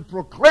and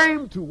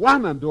proclaimed to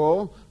one and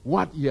all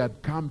what he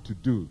had come to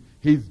do.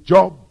 His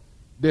job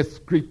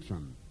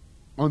description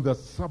on the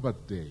Sabbath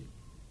day.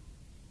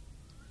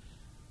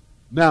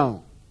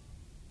 Now,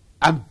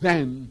 and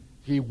then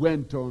he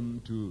went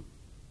on to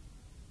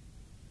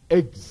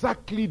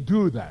exactly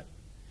do that.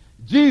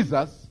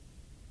 Jesus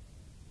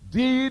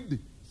did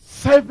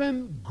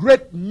 7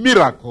 great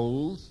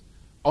miracles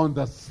on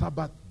the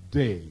Sabbath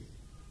day.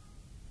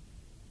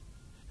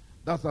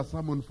 That's a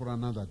sermon for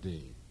another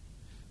day.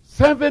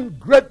 7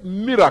 great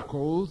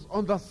miracles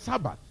on the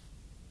Sabbath.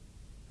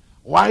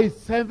 Why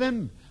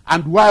 7?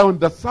 And why on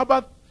the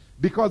Sabbath?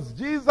 Because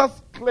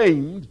Jesus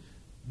claimed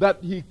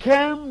that he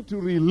came to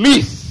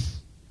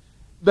release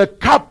the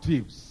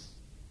captives.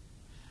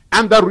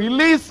 And the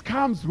release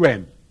comes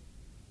when?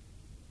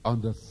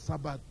 On the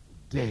Sabbath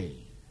day.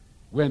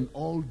 When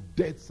all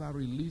debts are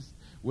released,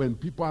 when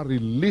people are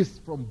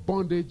released from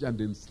bondage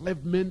and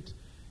enslavement.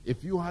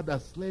 If you had a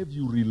slave,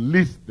 you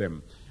released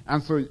them.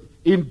 And so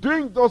in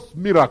doing those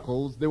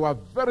miracles, they were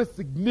very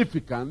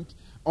significant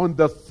on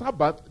the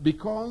Sabbath,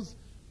 because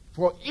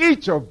for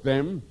each of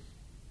them,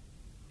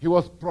 he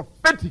was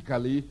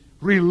prophetically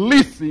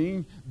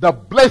releasing the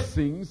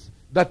blessings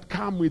that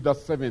come with the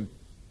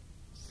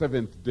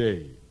seventh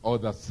day, or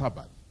the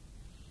Sabbath.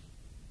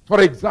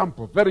 For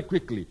example, very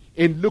quickly,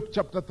 in Luke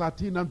chapter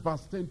 13 and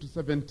verse 10 to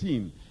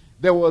 17,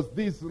 there was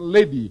this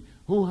lady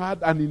who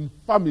had an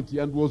infirmity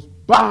and was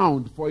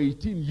bound for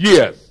 18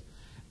 years.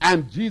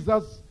 And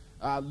Jesus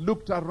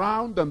looked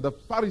around, and the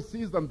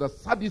Pharisees and the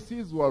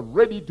Sadducees were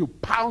ready to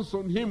pounce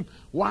on him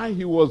while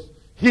he was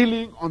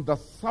healing on the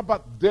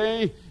Sabbath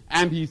day.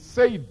 And he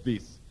said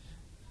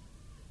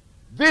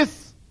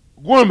this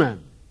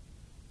woman,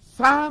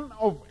 son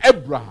of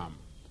Abraham,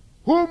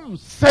 whom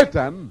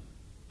Satan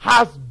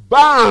has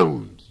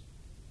bound,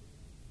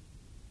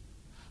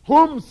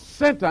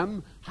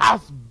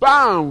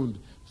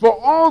 for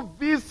all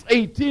these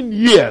 18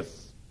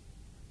 years,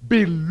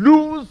 be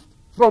loosed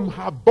from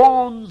her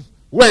bonds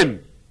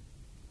when?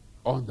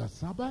 On the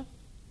Sabbath?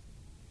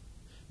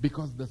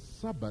 Because the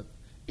Sabbath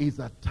is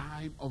a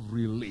time of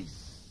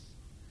release.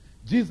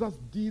 Jesus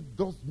did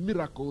those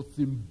miracles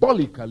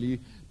symbolically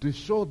to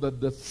show that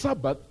the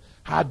Sabbath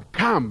had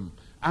come,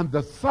 and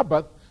the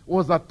Sabbath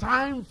was a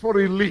time for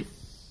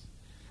release.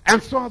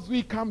 And so as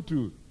we come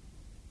to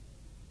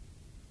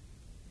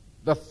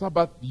the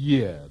Sabbath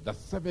year, the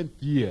 7th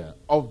year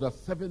of the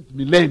 7th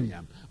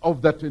millennium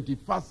of the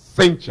 21st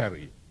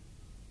century,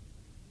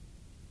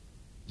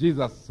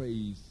 Jesus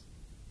says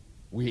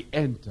we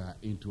enter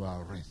into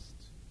our rest.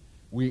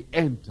 We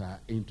enter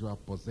into our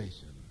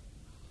possession.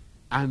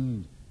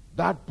 And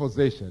that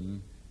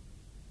possession,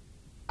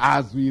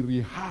 as we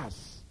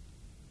rehearse,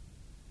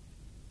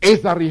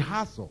 is a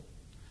rehearsal.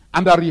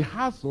 And a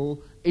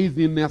rehearsal is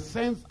in a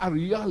sense a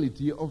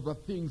reality of the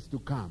things to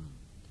come.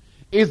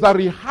 Is a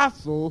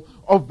rehearsal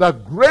of the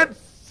great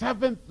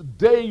 7th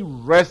day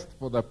rest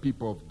for the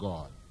people of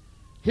God.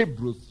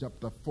 Hebrews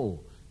chapter 4.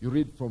 You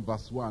read from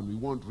verse 1. We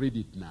won't read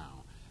it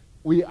now.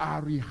 We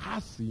are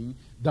rehearsing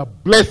the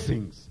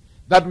blessings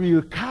that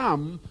will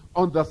come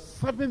on the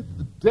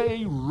 7th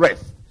day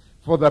rest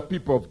for the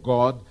people of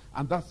God.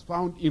 And that's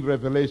found in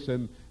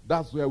Revelation.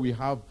 That's where we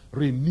have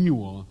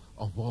renewal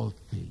of all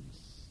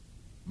things.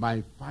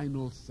 My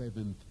final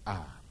 7th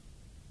hour.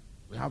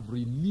 We have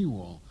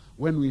renewal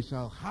when we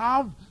shall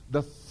have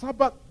the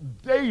Sabbath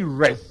day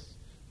rest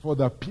for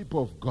the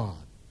people of God.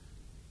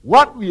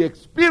 What we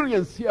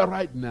experience here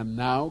right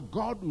now,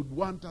 God would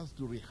want us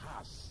to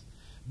rehearse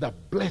the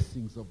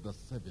blessings of the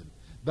 7th,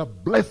 the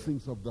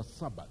blessings of the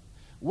Sabbath.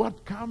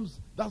 What comes,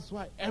 that's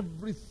why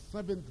every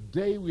 7th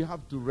day we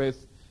have to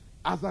rest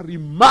as a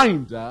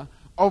reminder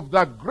of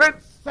the great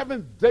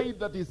 7th day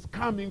that is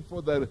coming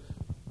for the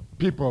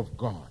people of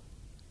God.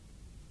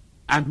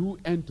 And who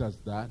enters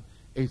that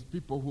is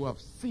people who have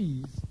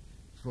ceased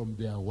from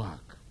their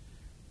work.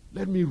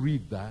 Let me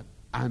read that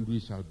and we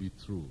shall be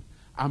through.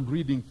 I'm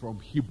reading from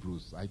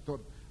Hebrews. I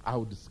thought I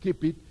would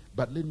skip it,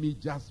 but let me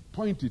just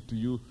point it to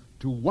you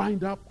to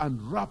wind up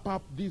and wrap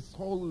up this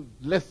whole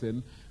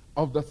lesson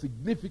of the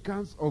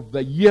significance of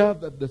the year,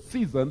 that the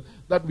season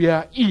that we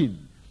are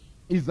in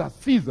is a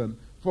season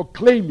for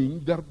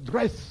claiming the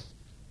rest,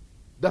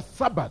 the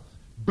Sabbath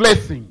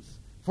blessings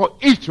for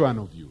each one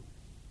of you.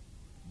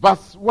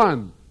 Verse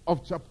 1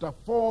 of chapter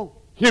 4,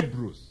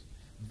 Hebrews.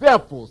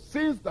 Therefore,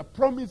 since the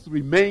promise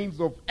remains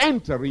of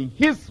entering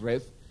his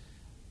rest,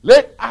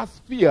 let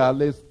us fear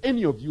lest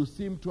any of you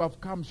seem to have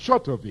come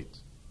short of it.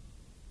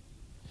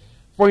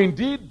 For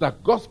indeed the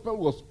gospel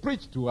was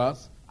preached to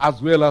us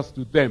as well as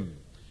to them.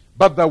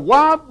 But the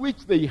word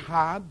which they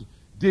heard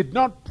did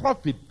not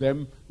profit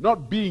them,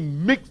 not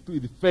being mixed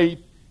with faith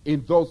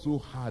in those who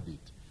heard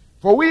it.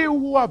 For we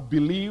who have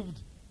believed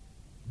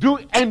do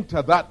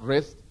enter that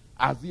rest,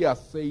 as he has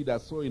said, I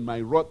saw in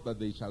my wrath that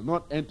they shall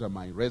not enter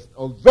my rest,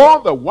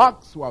 although the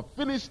works were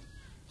finished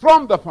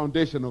from the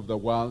foundation of the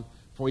world.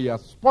 For he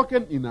has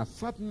spoken in a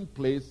certain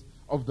place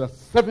of the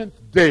seventh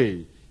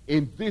day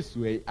in this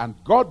way, and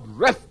God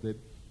rested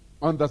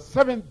on the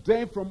seventh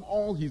day from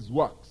all his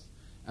works.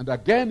 And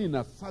again in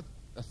a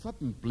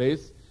certain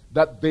place,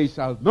 that they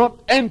shall not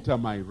enter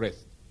my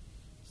rest.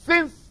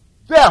 Since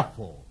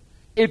therefore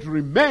it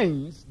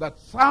remains that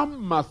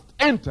some must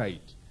enter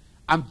it,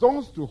 and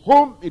those to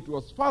whom it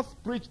was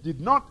first preached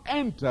did not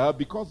enter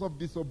because of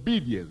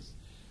disobedience.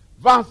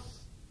 Verse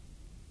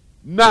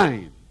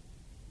 9.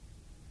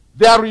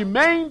 There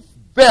remains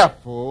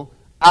therefore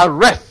a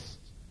rest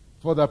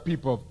for the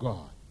people of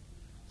God.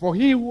 For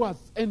he who has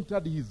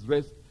entered his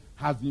rest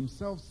has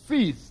himself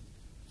ceased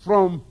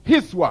from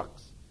his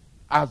works,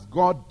 as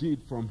God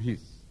did from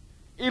his.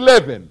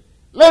 11.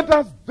 Let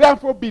us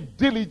therefore be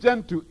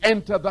diligent to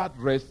enter that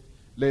rest,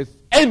 lest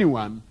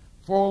anyone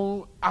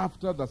fall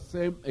after the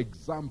same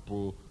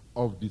example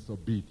of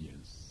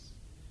disobedience.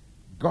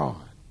 God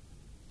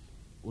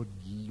would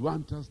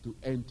want us to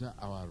enter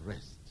our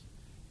rest,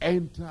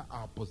 enter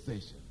our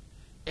possession,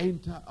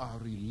 enter our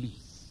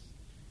release.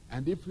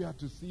 And if we are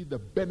to see the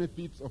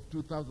benefits of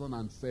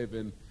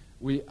 2007,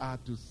 we are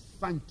to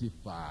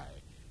sanctify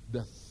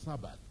the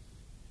Sabbath.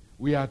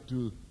 We are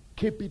to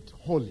keep it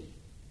holy.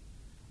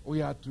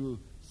 We are to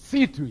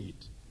see to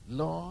it,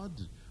 Lord,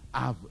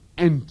 I've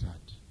entered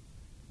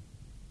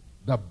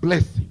the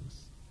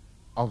blessings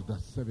of the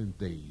 7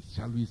 days.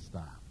 Shall we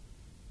stand?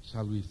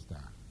 Shall we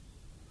stand?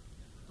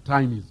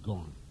 Time is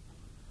gone.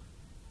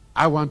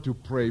 I want to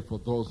pray for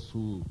those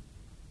who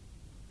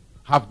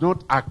have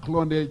not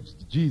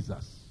acknowledged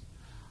Jesus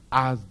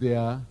as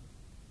the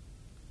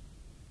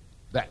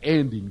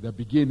ending, the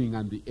beginning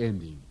and the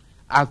ending,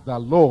 as the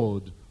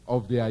Lord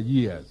of their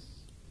years.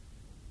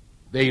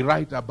 They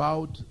write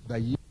about the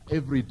year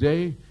every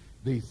day.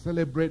 They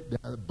celebrate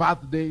their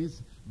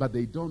birthdays, but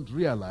they don't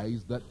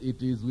realize that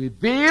it is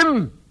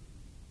within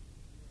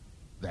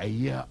the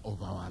year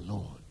of our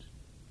Lord.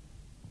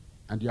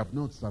 And you have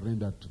not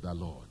surrendered to the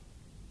Lord.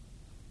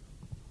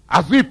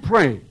 As we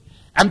pray,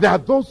 and there are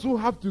those who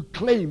have to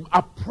claim,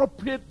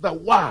 appropriate the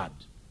word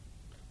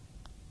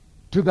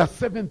to the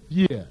 7th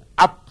year.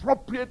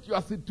 Appropriate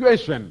your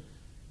situation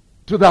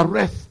to the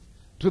rest,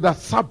 to the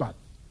Sabbath.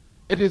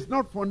 It is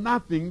not for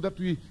nothing that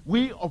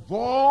we of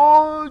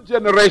all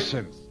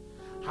generations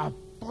have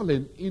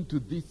fallen into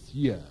this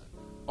year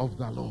of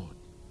the Lord.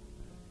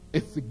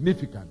 It's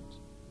significant.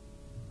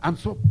 I'm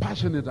so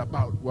passionate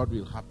about what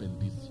will happen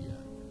this year.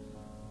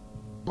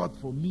 But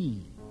for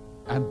me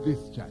and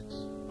this church,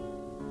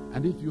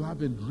 and if you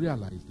haven't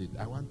realized it,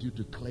 I want you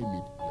to claim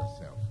it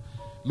yourself.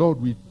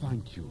 Lord, we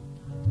thank you.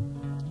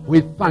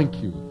 We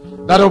thank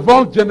you that of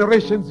all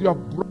generations you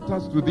have brought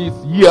us to this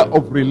year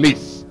of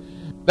release,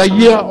 the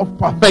year of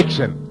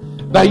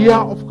perfection, the year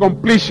of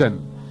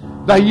completion,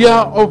 the year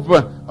of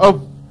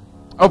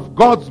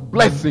God's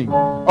blessing,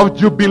 of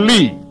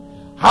jubilee.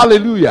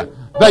 Hallelujah.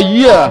 The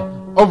year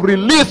of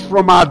release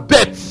from our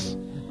debts,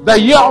 the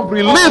year of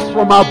release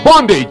from our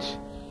bondage,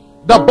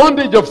 the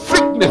bondage of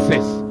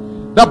sicknesses,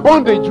 the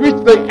bondage which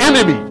the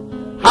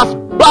enemy has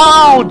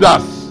bound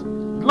us.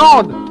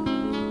 Lord,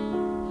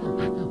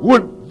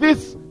 would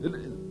this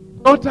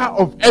daughter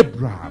of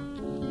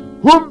Abraham,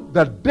 whom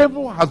the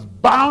devil has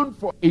bound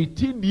for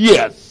 18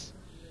 years,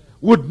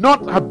 would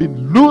not have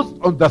been loosed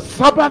on the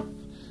Sabbath?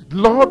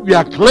 Lord, we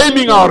are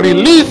claiming our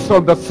release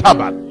on the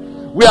Sabbath.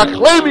 We are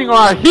claiming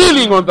our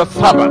healing on the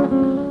Sabbath.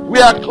 We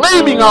are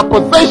claiming our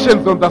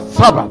possessions on the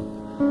Sabbath.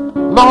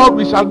 Lord,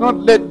 we shall not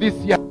let this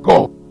year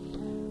go.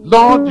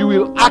 Lord, you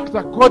will act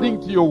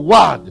according to your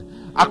word,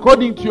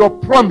 according to your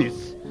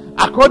promise,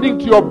 according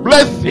to your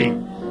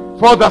blessing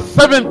for the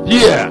 7th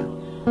year.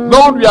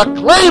 Lord, we are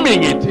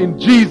claiming it in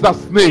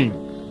Jesus' name.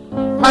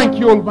 Thank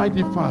you,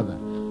 Almighty Father.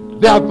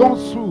 There are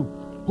those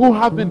who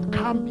haven't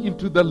come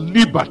into the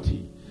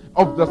liberty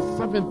of the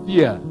 7th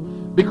year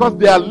because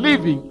they are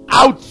living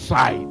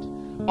outside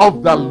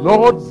of the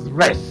Lord's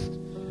rest.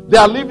 They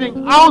are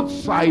living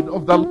outside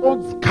of the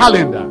Lord's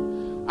calendar.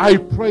 I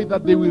pray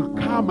that they will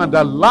come and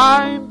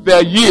align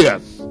their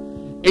years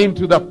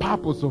into the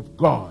purpose of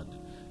God,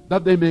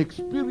 that they may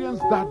experience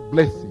that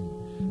blessing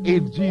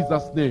in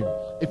Jesus' name.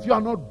 If you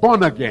are not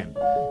born again,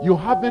 you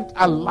haven't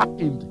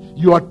aligned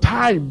your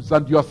times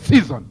and your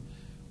season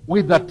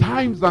with the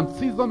times and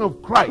season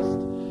of Christ.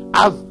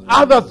 As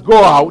others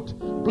go out,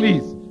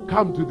 please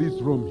come to this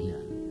room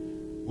here.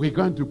 We're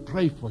going to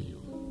pray for you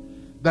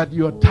that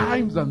your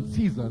times and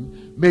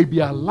season may be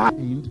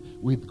aligned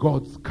with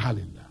God's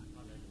calendar.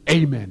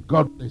 Amen.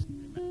 God bless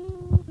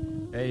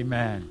you.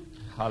 Amen.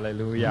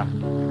 Hallelujah.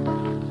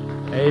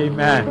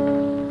 Amen.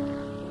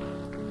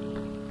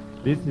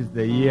 This is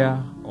the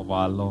year of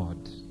our Lord.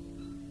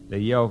 The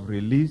year of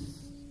release,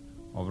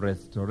 of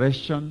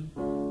restoration,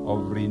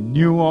 of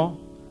renewal,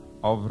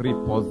 of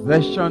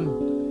repossession.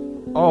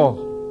 Oh,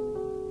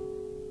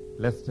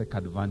 let's take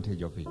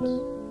advantage of it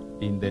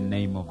in the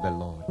name of the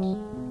Lord.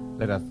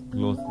 Let us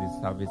close this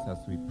service as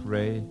we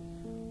pray.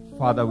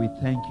 Father, we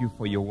thank you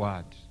for your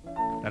word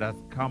that has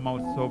come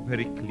out so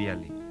very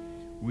clearly.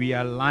 We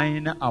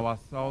align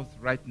ourselves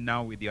right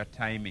now with your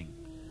timing.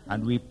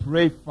 And we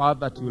pray,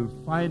 Father, that you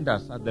will find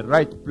us at the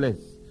right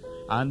place.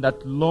 And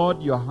that,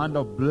 Lord, your hand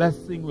of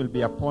blessing will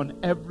be upon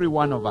every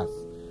one of us.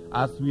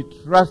 As we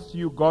trust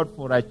you, God,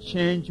 for a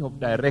change of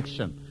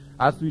direction.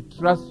 As we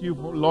trust you,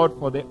 Lord,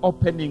 for the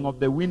opening of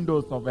the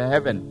windows of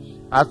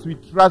heaven. As we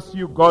trust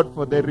you, God,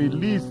 for the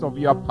release of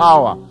your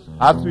power.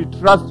 As we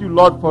trust you,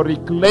 Lord, for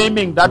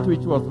reclaiming that which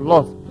was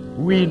lost.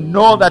 We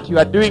know that you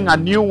are doing a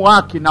new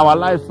work in our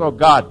lives, oh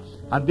God.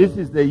 And this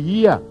is the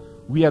year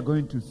we are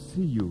going to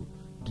see you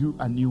do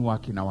a new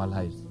work in our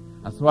lives.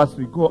 And so as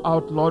we go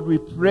out, Lord, we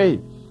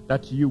pray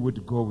that you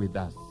would go with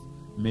us.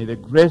 May the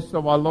grace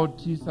of our Lord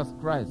Jesus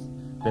Christ,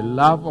 the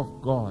love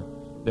of God,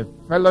 the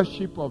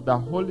fellowship of the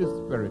Holy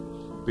Spirit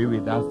be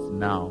with us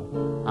now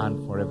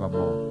and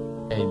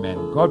forevermore.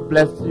 Amen. God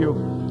bless you.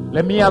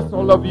 Let me ask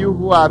all of you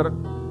who are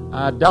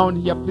down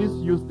here, please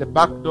use the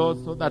back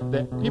doors so that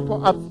the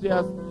people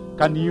upstairs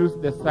can use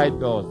the side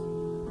doors.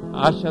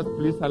 Ushers,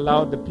 please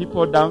allow the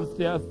people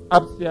upstairs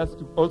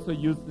to also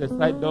use the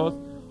side doors.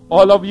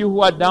 All of you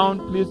who are down,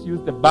 please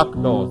use the back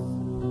doors.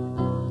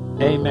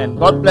 Amen.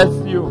 God bless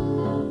you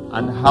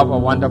and have a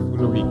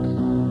wonderful week.